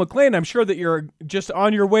 Michael McLean, I'm sure that you're just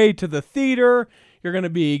on your way to the theater. You're going to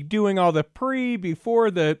be doing all the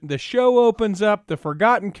before the show opens up, the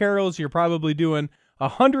Forgotten Carols. You're probably doing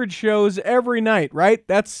 100 shows every night, right?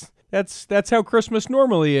 That's how Christmas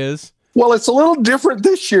normally is. Well, it's a little different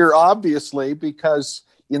this year, obviously, because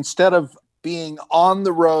instead of being on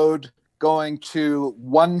the road going to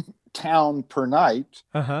one town per night,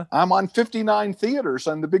 I'm on 59 theaters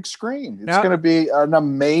on the big screen. It's going to be an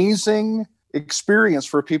amazing experience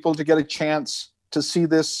for people to get a chance to see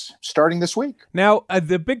this starting this week. Now,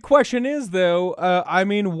 the big question is, though,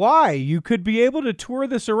 why? You could be able to tour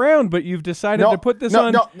this around, but you've decided to put this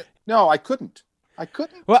on. No, I couldn't.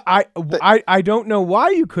 Well, I don't know why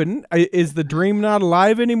you couldn't. Is the dream not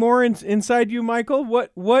alive anymore inside you, Michael?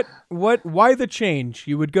 Why the change?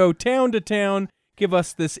 You would go town to town, give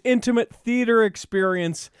us this intimate theater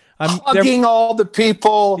experience. Hugging all the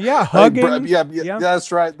people. Yeah, hugging. Yeah,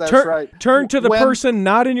 that's right. Right. Turn to the person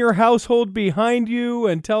not in your household behind you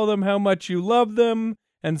and tell them how much you love them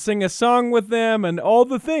and sing a song with them and all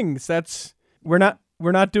the things. We're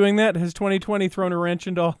not doing that. Has 2020 thrown a wrench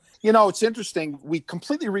into all? It's interesting. We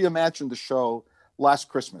completely reimagined the show last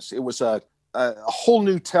Christmas. It was a whole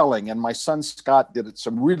new telling, and my son Scott did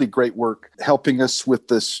some really great work helping us with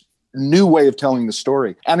this new way of telling the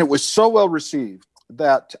story. And it was so well received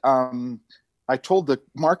that I told the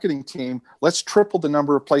marketing team, let's triple the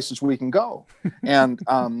number of places we can go. And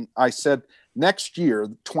I said, next year,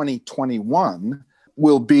 2021,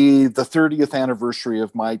 will be the 30th anniversary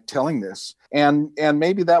of my telling this. And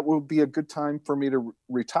maybe that will be a good time for me to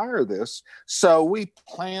retire this. So we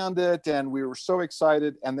planned it and we were so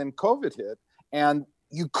excited. And then COVID hit and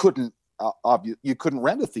you couldn't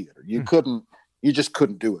rent a theater. You just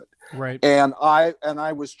couldn't do it. Right. And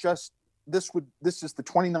I was just, this is the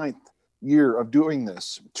 29th year of doing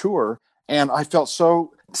this tour. And I felt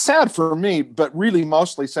so sad for me, but really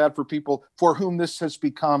mostly sad for people for whom this has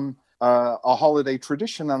become a holiday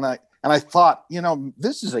tradition. And I thought,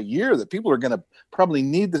 this is a year that people are going to probably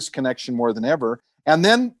need this connection more than ever. And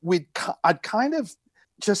then I'd kind of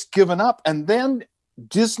just given up. And then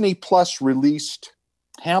Disney Plus released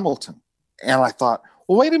Hamilton. And I thought,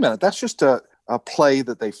 well, wait a minute, that's just a play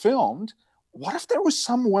that they filmed. What if there was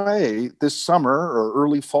some way this summer or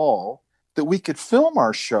early fall that we could film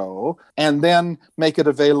our show and then make it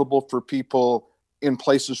available for people in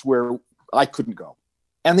places where I couldn't go?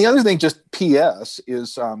 And the other thing, just P.S.,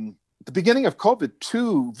 is the beginning of COVID,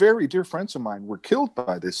 2 very dear friends of mine were killed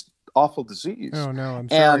by this awful disease. Oh, no, I'm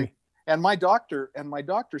sorry. And my doctor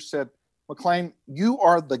said, McLean, you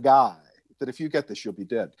are the guy that if you get this, you'll be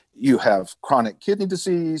dead. You have chronic kidney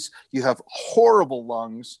disease, you have horrible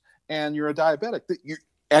lungs, and you're a diabetic.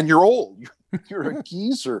 You're old. You're a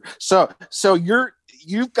geezer. So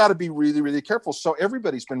you've got to be really, really careful. So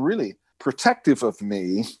everybody's been really protective of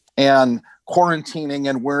me and quarantining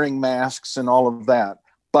and wearing masks and all of that.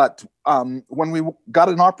 But when we got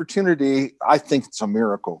an opportunity, I think it's a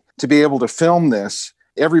miracle to be able to film this.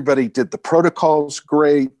 Everybody did the protocols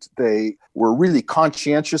great. They were really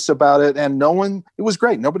conscientious about it. And it was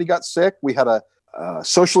great. Nobody got sick. We had a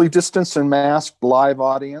socially distanced and masked live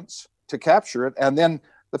audience to capture it. And then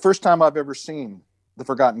the first time I've ever seen The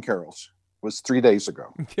Forgotten Carols was 3 days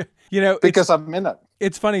ago. Because I'm in it.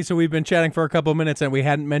 It's funny. So we've been chatting for a couple of minutes and we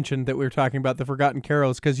hadn't mentioned that we were talking about The Forgotten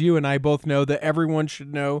Carols because you and I both know that everyone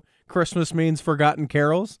should know Christmas means Forgotten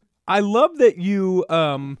Carols. I love that you,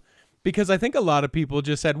 because I think a lot of people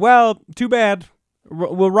just said, well, too bad.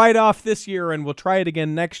 We'll write off this year and we'll try it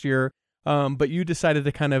again next year. But you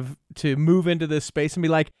decided to move into this space and be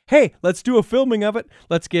like, hey, let's do a filming of it.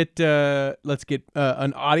 Let's get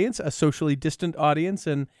an audience, a socially distant audience,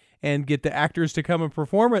 and get the actors to come and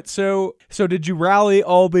perform it. So did you rally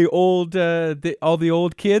all the old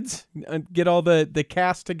kids, get all the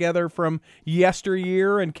cast together from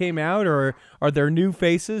yesteryear and came out, or are there new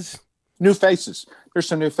faces? New faces. There's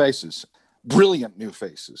some new faces, brilliant new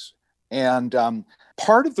faces, and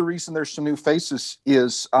part of the reason there's some new faces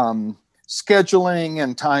is scheduling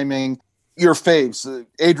and timing. Your faves,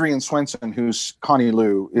 Adrienne Swenson, who's Connie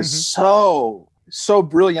Lou, is so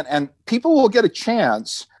brilliant, and people will get a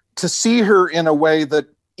chance to see her in a way that,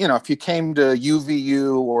 if you came to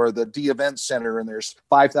UVU or the D Event Center and there's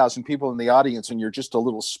 5,000 people in the audience and you're just a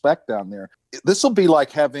little speck down there, this will be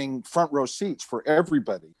like having front row seats for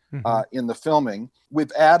everybody in the filming.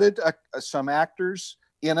 We've added some actors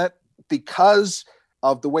in it because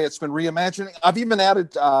of the way it's been reimagining. I've even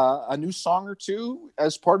added a new song or two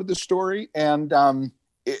as part of the story. And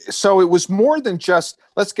so it was more than just,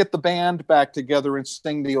 let's get the band back together and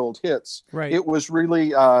sing the old hits. Right. It was really,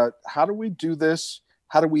 how do we do this?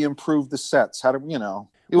 How do we improve the sets? How do we,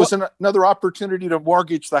 it was another opportunity to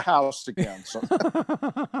mortgage the house again. So.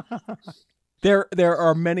 There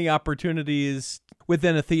are many opportunities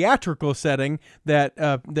within a theatrical setting that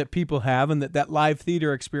that people have, and that live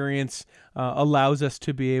theater experience allows us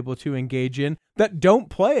to be able to engage in, that don't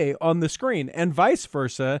play on the screen, and vice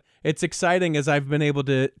versa. It's exciting as I've been able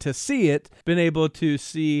to see it, been able to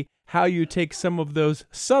see how you take some of those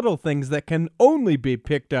subtle things that can only be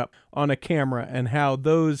picked up on a camera, and how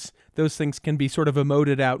those things can be sort of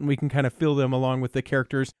emoted out, and we can kind of feel them along with the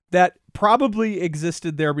characters that probably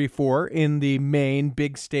existed there before in the main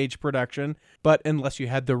big stage production. But unless you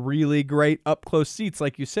had the really great up-close seats,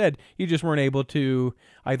 like you said, you just weren't able to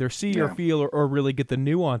either see or feel or really get the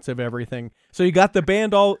nuance of everything. So you got the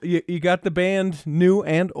band you got the band new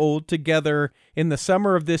and old together in the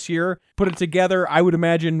summer of this year, put it together, I would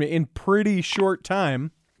imagine, in pretty short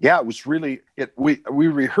time. Yeah, it was really we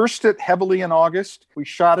rehearsed it heavily in August. We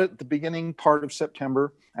shot it the beginning part of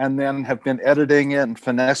September, and then have been editing it and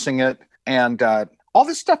finessing it, and all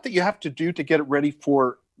this stuff that you have to do to get it ready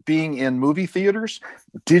for being in movie theaters,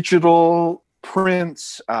 digital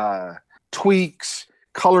prints, tweaks,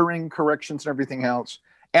 coloring corrections, and everything else.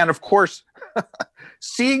 And of course,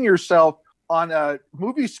 seeing yourself on a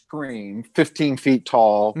movie screen 15 feet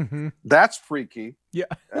tall, that's freaky. Yeah.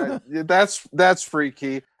 That's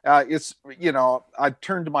freaky. It's, I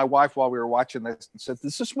turned to my wife while we were watching this and said,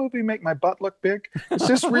 does this movie make my butt look big? Is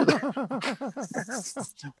this really?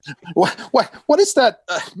 What is that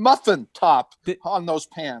muffin top on those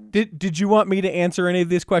pans? Did you want me to answer any of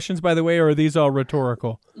these questions, by the way, or are these all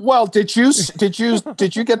rhetorical? Well, did you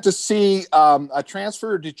get to see a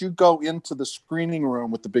transfer, or did you go into the screening room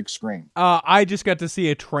with the big screen? I just got to see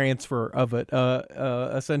a transfer of it,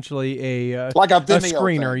 essentially like a Vimeo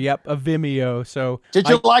screener. Thing. Yep, a Vimeo. So did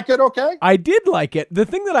you like it? Okay, I did like it. The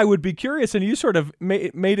thing that I would be curious, and you sort of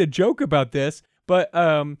made a joke about this, but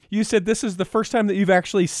you said this is the first time that you've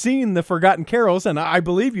actually seen the Forgotten Carols, and I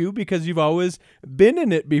believe you because you've always been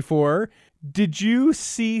in it before. Did you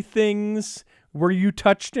see things? Were you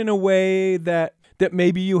touched in a way that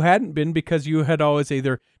maybe you hadn't been because you had always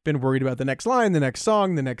either been worried about the next line, the next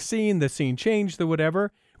song, the next scene, the scene changed, the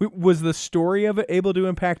whatever? Was the story of it able to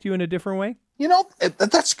impact you in a different way?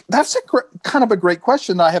 That's kind of a great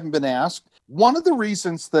question that I haven't been asked. One of the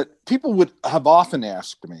reasons that people would have often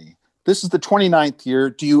asked me, this is the 29th year,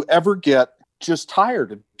 do you ever get just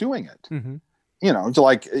tired of doing it?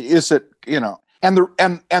 Like, is it, and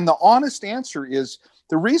the honest answer is,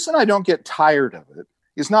 the reason I don't get tired of it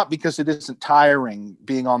is not because it isn't tiring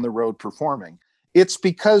being on the road performing. It's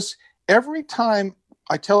because every time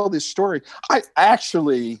I tell this story, I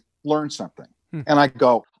actually learn something. And I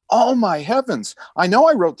go, oh my heavens, I know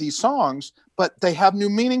I wrote these songs, but they have new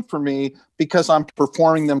meaning for me because I'm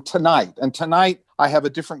performing them tonight. And tonight I have a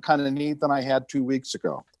different kind of need than I had 2 weeks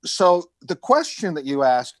ago. So the question that you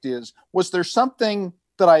asked is, was there something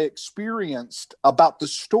that I experienced about the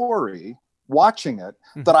story watching it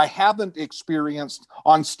that I haven't experienced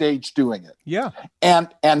on stage doing it? Yeah. And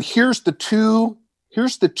here's the two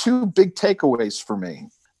big takeaways for me.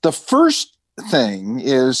 The first thing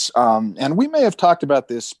is, and we may have talked about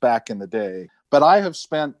this back in the day, but I have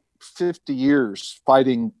spent 50 years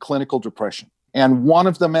fighting clinical depression. And one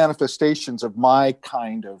of the manifestations of my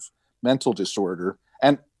kind of mental disorder,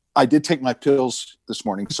 and I did take my pills this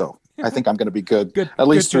morning, so I think I'm going to be good, at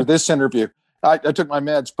least through this interview. I took my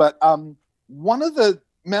meds, but one of the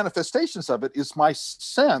manifestations of it is my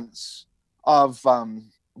sense of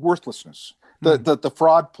worthlessness. The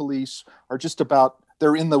fraud police are just about,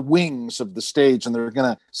 they're in the wings of the stage, and they're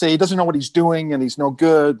going to say he doesn't know what he's doing and he's no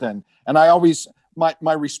good. And I always,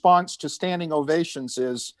 my response to standing ovations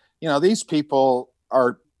is, these people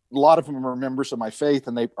are, a lot of them are members of my faith,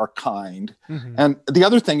 and they are kind. And the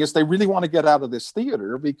other thing is, they really want to get out of this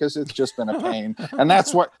theater because it's just been a pain. And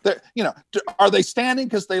that's what, are they standing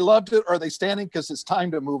because they loved it, or are they standing because it's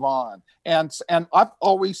time to move on? And I've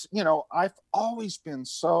always been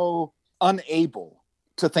so unable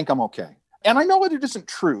to think I'm okay. And I know that it isn't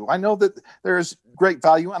true. I know that there's great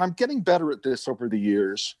value, and I'm getting better at this over the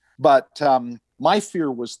years. But my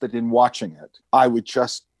fear was that in watching it, I would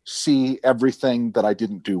just see everything that I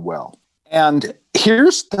didn't do well. And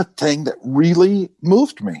here's the thing that really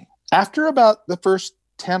moved me. After about the first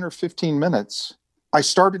 10 or 15 minutes, I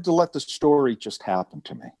started to let the story just happen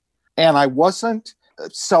to me. And I wasn't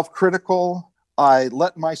self-critical. I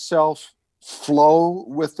let myself flow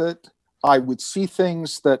with it. I would see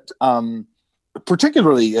things that,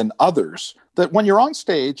 particularly in others, that when you're on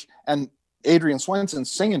stage and Adrian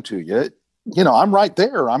Swenson's singing to you, I'm right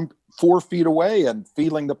there. I'm 4 feet away and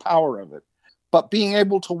feeling the power of it. But being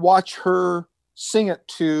able to watch her sing it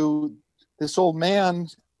to this old man,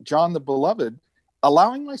 John the Beloved,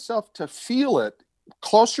 allowing myself to feel it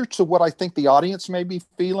closer to what I think the audience may be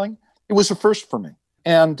feeling. It was a first for me.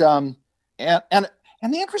 And the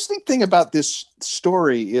interesting thing about this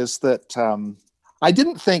story is that I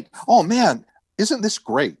didn't think, oh man, isn't this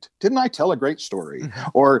great? Didn't I tell a great story? Mm-hmm.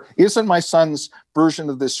 Or isn't my son's version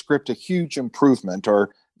of this script a huge improvement?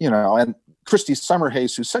 Or, and Christy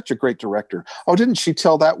Summerhays, who's such a great director, oh, didn't she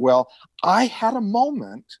tell that well? I had a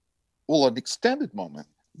moment, an extended moment,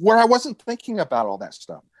 where I wasn't thinking about all that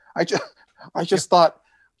stuff. I just thought,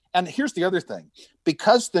 and here's the other thing,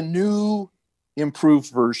 because the new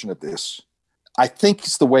improved version of this, I think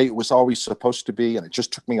it's the way it was always supposed to be, and it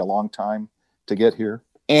just took me a long time to get here.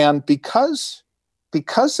 And because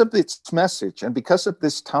of its message and because of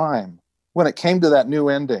this time, when it came to that new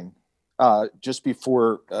ending, just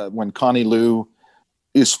before when Connie Lou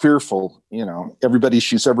is fearful, everybody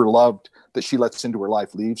she's ever loved that she lets into her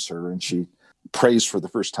life leaves her, and she prays for the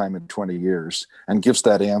first time in 20 years and gives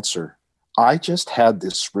that answer. I just had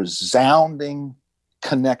this resounding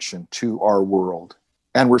connection to our world,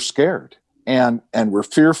 and we're scared and we're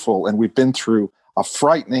fearful, and we've been through a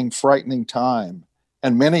frightening time.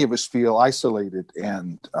 And many of us feel isolated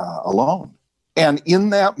and alone. And in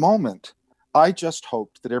that moment, I just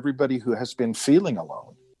hoped that everybody who has been feeling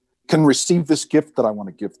alone can receive this gift that I want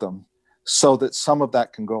to give them, so that some of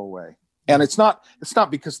that can go away. And it's not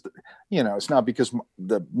because, it's not because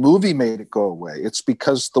the movie made it go away. It's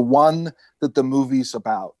because the one that the movie's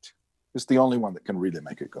about is the only one that can really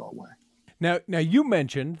make it go away. Now you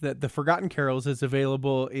mentioned that the Forgotten Carols is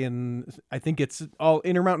available in, I think it's all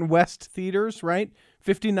Intermountain West theaters, right?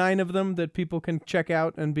 59 of them that people can check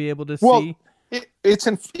out and be able to see.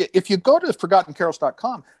 If you go to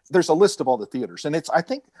ForgottenCarols.com, there's a list of all the theaters, and it's, I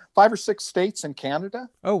think, 5 or 6 states in Canada.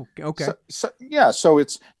 Oh, okay. So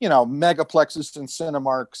it's, megaplexes and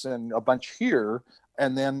Cinemarks and a bunch here,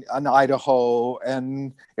 and then in Idaho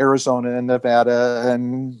and Arizona and Nevada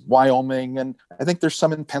and Wyoming. And I think there's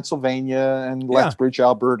some in Pennsylvania and Lethbridge,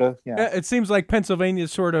 Alberta. Yeah. It seems like Pennsylvania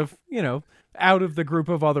is sort of, out of the group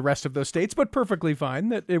of all the rest of those states, but perfectly fine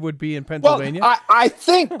that it would be in Pennsylvania. Well, I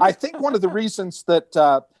think one of the reasons that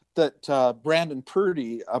Brandon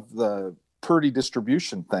Purdy of the Purdy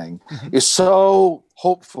distribution thing is so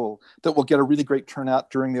hopeful that we'll get a really great turnout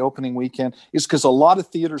during the opening weekend is because a lot of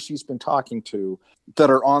theaters he's been talking to that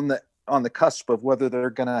are on the cusp of whether they're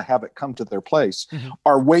going to have it come to their place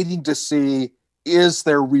are waiting to see, is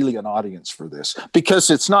there really an audience for this? Because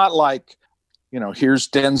it's not like, here's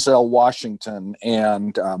Denzel Washington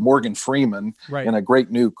and Morgan Freeman in a great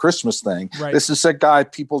new Christmas thing. Right. This is a guy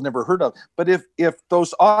people never heard of. But if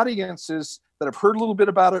those audiences that have heard a little bit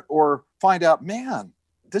about it or find out, man,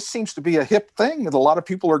 this seems to be a hip thing that a lot of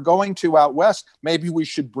people are going to out west, maybe we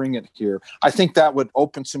should bring it here. I think that would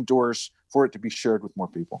open some doors for it to be shared with more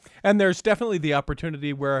people. And there's definitely the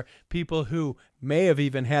opportunity where people who may have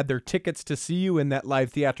even had their tickets to see you in that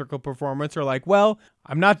live theatrical performance are like, well,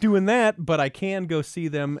 I'm not doing that, but I can go see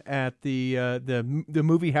them at the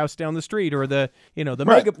movie house down the street or the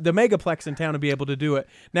megaplex in town to be able to do it.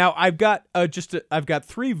 Now, I've got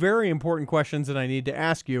 3 very important questions that I need to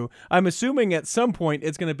ask you. I'm assuming at some point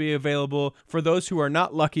it's going to be available for those who are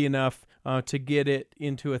not lucky enough to get it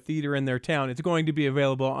into a theater in their town. It's going to be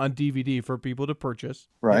available on DVD for people to purchase.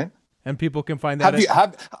 Right. And people can find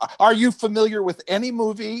that. Are you familiar with any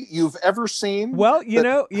movie you've ever seen? Well,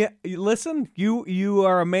 listen, you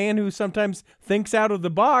are a man who sometimes thinks out of the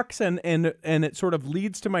box, and it sort of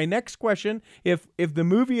leads to my next question. If the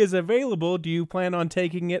movie is available, do you plan on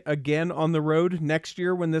taking it again on the road next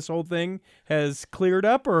year when this whole thing has cleared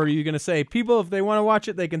up, or are you going to say, people, if they want to watch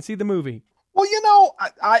it, they can see the movie? Well,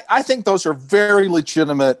 I think those are very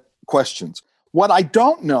legitimate questions. What I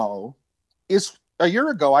don't know is, a year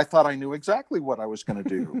ago, I thought I knew exactly what I was going to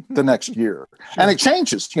do the next year. Sure. And it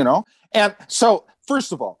changes, And so,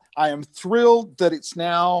 first of all, I am thrilled that it's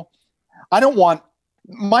now, I don't want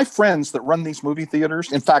my friends that run these movie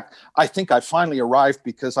theaters. In fact, I think I finally arrived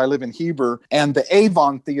because I live in Heber, and the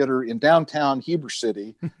Avon Theater in downtown Heber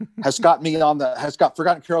City has got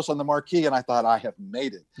Forgotten Carols on the marquee, and I thought I have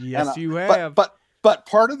made it. Yes, you have. But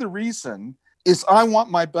part of the reason is I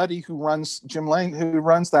want my buddy Jim Lane, who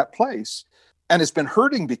runs that place, and has been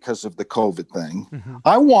hurting because of the COVID thing.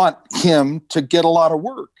 I want him to get a lot of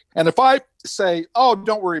work. And if I say, oh,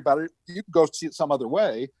 don't worry about it, you can go see it some other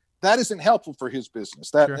way, that isn't helpful for his business.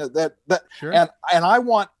 Sure. And I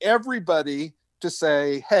want everybody to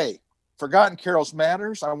say, hey, Forgotten Carols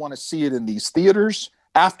matters. I want to see it in these theaters.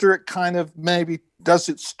 After it kind of maybe does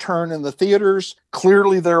its turn in the theaters,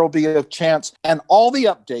 clearly there will be a chance. And all the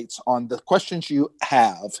updates on the questions you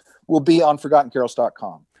have will be on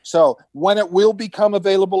ForgottenCarols.com. So when it will become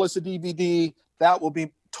available as a DVD, that will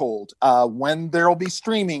be told. When there'll be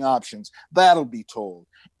streaming options, that'll be told.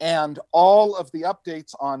 And all of the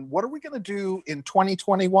updates on what are we going to do in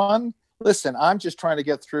 2021? Listen, I'm just trying to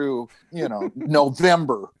get through,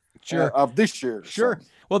 November of this year. Sure. So.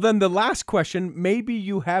 Well, then the last question, maybe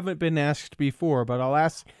you haven't been asked before, but I'll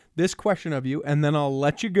ask this question of you, and then I'll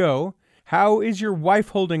let you go. How is your wife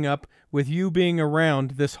holding up with you being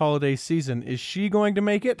around this holiday season? Is she going to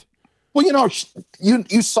make it? Well,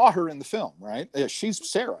 you saw her in the film, right? She's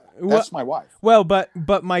Sarah. That's my wife. Well,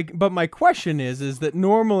 but my question is that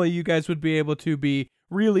normally you guys would be able to be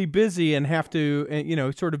really busy and have to,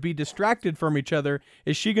 sort of be distracted from each other.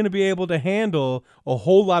 Is she going to be able to handle a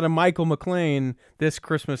whole lot of Michael McLean this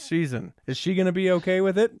Christmas season? Is she going to be okay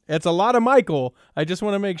with it? It's a lot of Michael. I just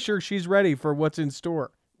want to make sure she's ready for what's in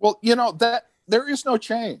store. Well, that there is no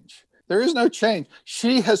change. There is no change.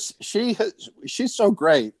 She's so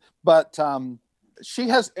great, but she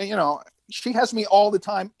has me all the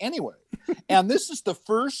time anyway. And this is the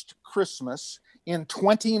first Christmas in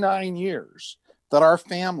 29 years that our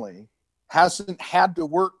family hasn't had to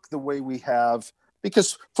work the way we have,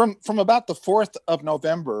 because from about the 4th of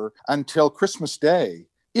November until Christmas Day,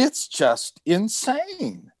 it's just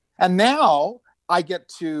insane. And now I get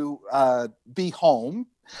to be home.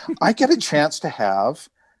 I get a chance to have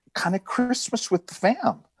kind of Christmas with the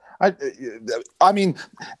fam. I mean,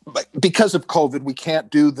 because of COVID, we can't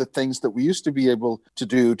do the things that we used to be able to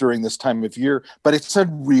do during this time of year, but it's a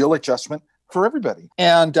real adjustment for everybody.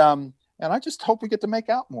 And I just hope we get to make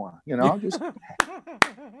out more,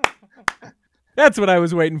 That's what I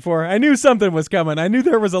was waiting for. I knew something was coming. I knew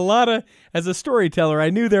there was a lot of, as a storyteller,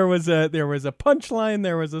 I knew there was a punchline,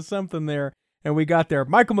 there was a something there. And we got there.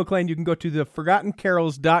 Michael McLean, you can go to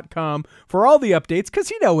theforgottencarols.com for all the updates,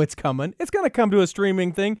 because it's coming. It's going to come to a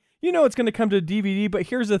streaming thing. It's going to come to DVD, but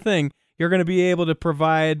here's the thing. You're going to be able to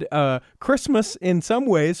provide Christmas in some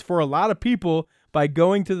ways for a lot of people by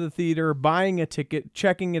going to the theater, buying a ticket,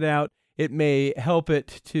 checking it out. It may help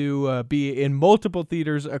it to be in multiple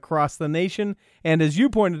theaters across the nation. And as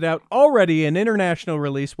you pointed out, already an international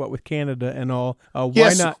release, what with Canada and all.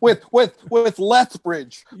 Why not? With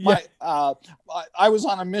Lethbridge. Yeah. I was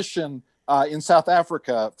on a mission in South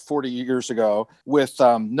Africa 40 years ago with,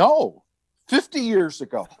 50 years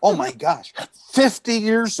ago. Oh my gosh, 50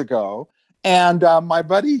 years ago. And my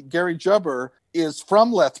buddy, Gary Jubber, is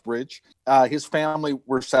from Lethbridge. His family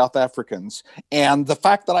were South Africans. And the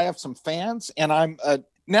fact that I have some fans, and I'm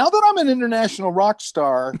now that I'm an international rock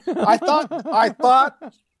star, I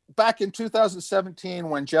thought back in 2017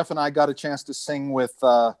 when Jeff and I got a chance to sing with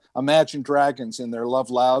Imagine Dragons in their Love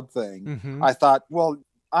Loud thing, I thought, well,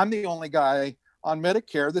 I'm the only guy on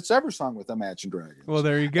Medicare that's ever sung with Imagine Dragons. Well,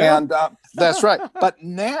 there you go. And that's right. But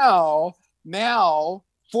now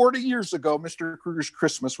 40 years ago, Mr. Kruger's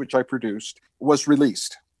Christmas, which I produced, was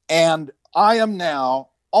released. And I am now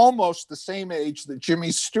almost the same age that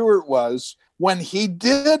Jimmy Stewart was when he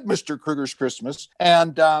did Mr. Kruger's Christmas.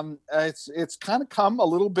 And it's kind of come a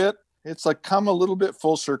little bit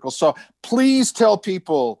full circle. So please tell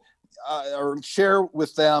people or share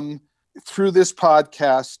with them through this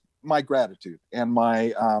podcast my gratitude and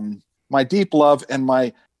my deep love and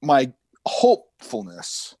my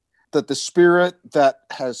hopefulness that the spirit that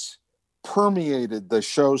has permeated the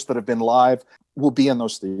shows that have been live will be in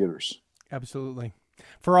those theaters. Absolutely.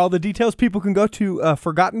 For all the details, people can go to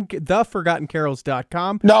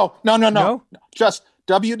theforgottencarols.com. No. Just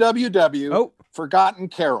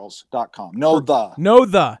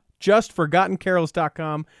www.forgottencarols.com. Just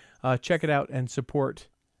forgottencarols.com. Check it out and support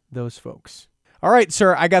those folks. All right,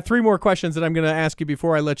 sir, I got 3 more questions that I'm going to ask you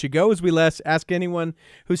before I let you go, as we ask anyone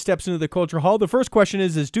who steps into the Culture Hall. The first question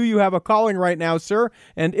is do you have a calling right now, sir?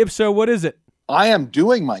 And if so, what is it? I am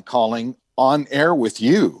doing my calling on air with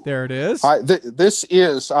you. There it is. I've been a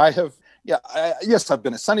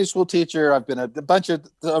Sunday school teacher. I've been a bunch of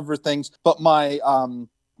other things, but my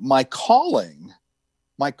calling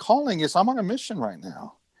is I'm on a mission right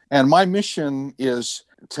now. And my mission is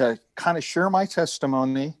to kind of share my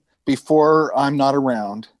testimony before I'm not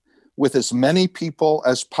around with as many people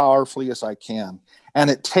as powerfully as I can. And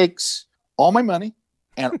it takes all my money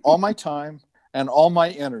and all my time and all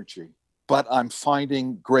my energy, but I'm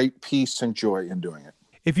finding great peace and joy in doing it.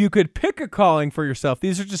 If you could pick a calling for yourself,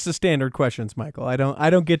 these are just the standard questions, Michael. I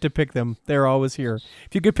don't get to pick them. They're always here.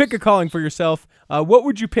 If you could pick a calling for yourself, what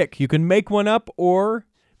would you pick? You can make one up or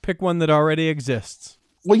pick one that already exists.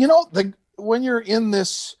 Well, when you're in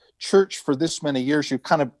this church for this many years, you've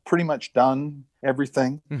kind of pretty much done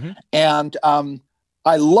everything. Mm-hmm. And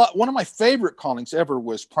one of my favorite callings ever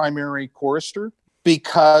was primary chorister,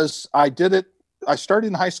 because I did it. I started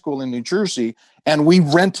in high school in New Jersey, And we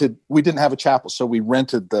didn't have a chapel, so we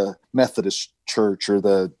rented the Methodist church or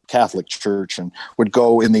the Catholic church and would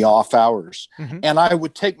go in the off hours. Mm-hmm. And I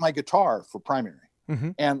would take my guitar for primary.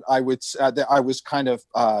 Mm-hmm. And I was kind of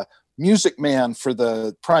music man for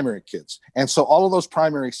the primary kids. And so all of those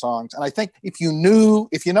primary songs, and I think if you know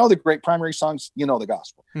the great primary songs, you know the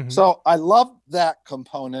gospel. Mm-hmm. So I love that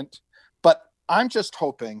component, but I'm just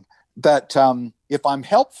hoping that if I'm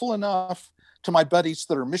helpful enough to my buddies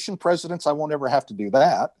that are mission presidents, I won't ever have to do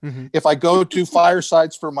that. Mm-hmm. If I go to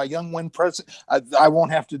firesides for my young one president, I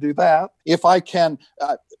won't have to do that. If I can,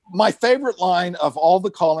 my favorite line of all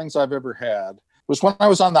the callings I've ever had was when I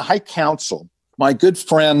was on the High Council. My good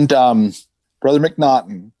friend, Brother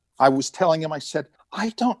McNaughton, I was telling him, I said, I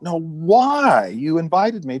don't know why you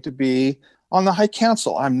invited me to be on the High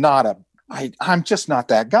Council. I'm just not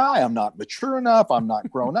that guy. I'm not mature enough. I'm not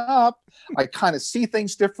grown up. I kind of see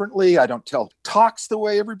things differently. I don't tell talks the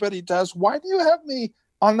way everybody does. Why do you have me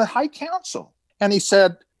on the High Council? And he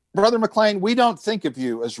said, Brother McLean, we don't think of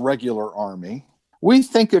you as regular Army. We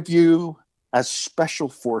think of you as special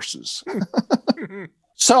forces.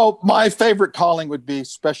 So my favorite calling would be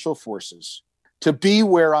special forces, to be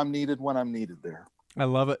where I'm needed when I'm needed there. I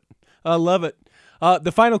love it. I love it.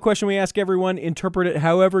 The final question we ask everyone, interpret it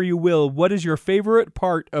however you will. What is your favorite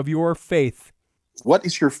part of your faith? What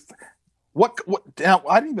is your what now?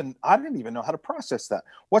 I didn't even know how to process that.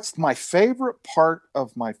 What's my favorite part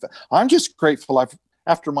of my faith? I'm just grateful.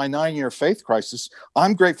 After my 9-year faith crisis,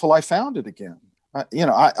 I'm grateful I found it again.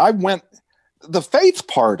 I went. The faith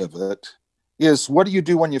part of it is, what do you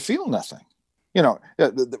do when you feel nothing?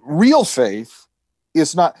 The real faith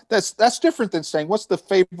is not, that's different than saying, what's the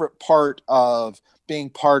favorite part of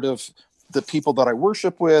being part of the people that I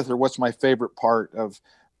worship with, or what's my favorite part of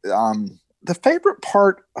the favorite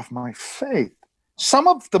part of my faith. Some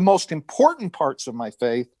of the most important parts of my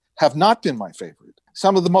faith have not been my favorite.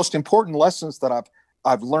 Some of the most important lessons that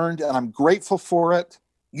I've learned, and I'm grateful for it,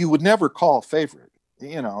 you would never call favorite.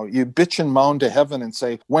 You bitch and moan to heaven and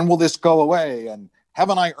say, when will this go away? And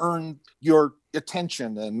haven't I earned your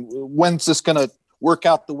attention? And when's this going to work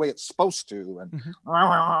out the way it's supposed to? And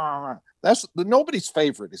that's nobody's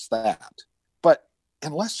favorite is that. But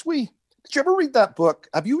did you ever read that book?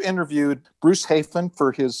 Have you interviewed Bruce Hafen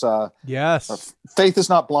for his yes, Faith is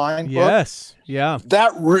Not Blind book? Yes, yeah.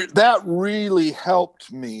 That really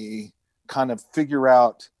helped me kind of figure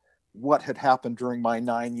out what had happened during my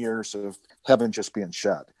 9 years of heaven just being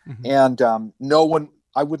shut. Mm-hmm. And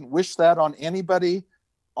I wouldn't wish that on anybody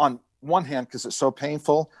on one hand, because it's so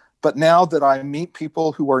painful. But now that I meet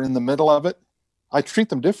people who are in the middle of it, I treat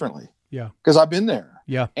them differently. Yeah. Because I've been there.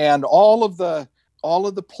 Yeah. And all of the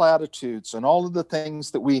platitudes and all of the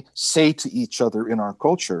things that we say to each other in our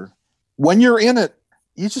culture, when you're in it,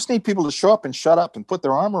 you just need people to show up and shut up and put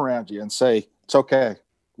their arm around you and say, it's okay.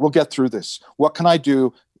 We'll get through this. What can I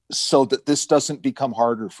do so that this doesn't become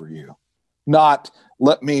harder for you? Not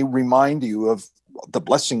let me remind you of the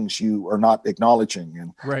blessings you are not acknowledging.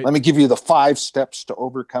 And right. Let me give you the 5 steps to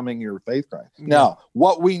overcoming your faith crisis. Yeah. Now,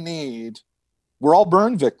 what we need, we're all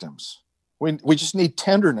burn victims. We just need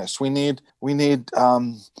tenderness. We need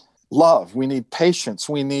love. We need patience.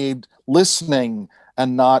 We need listening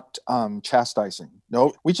and not chastising.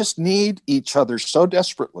 No, we just need each other so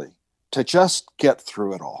desperately to just get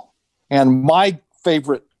through it all. And my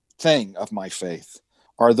favorite thing of my faith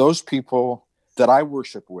are those people that I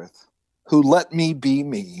worship with who let me be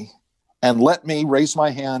me and let me raise my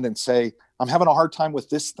hand and say, I'm having a hard time with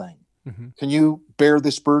this thing. Mm-hmm. Can you bear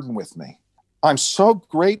this burden with me? I'm so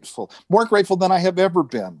grateful, more grateful than I have ever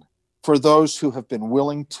been for those who have been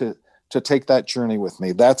willing to take that journey with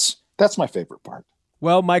me. That's my favorite part.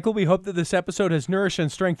 Well, Michael, we hope that this episode has nourished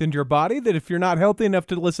and strengthened your body, that if you're not healthy enough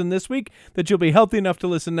to listen this week, that you'll be healthy enough to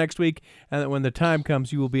listen next week, and that when the time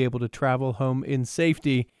comes, you will be able to travel home in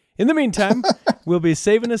safety. In the meantime, we'll be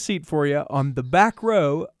saving a seat for you on the back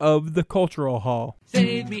row of the Cultural Hall.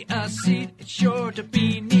 Save me a seat, it's sure to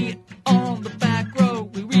be neat on the back row.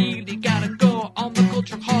 We really gotta go on the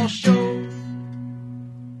Cultural Hall show.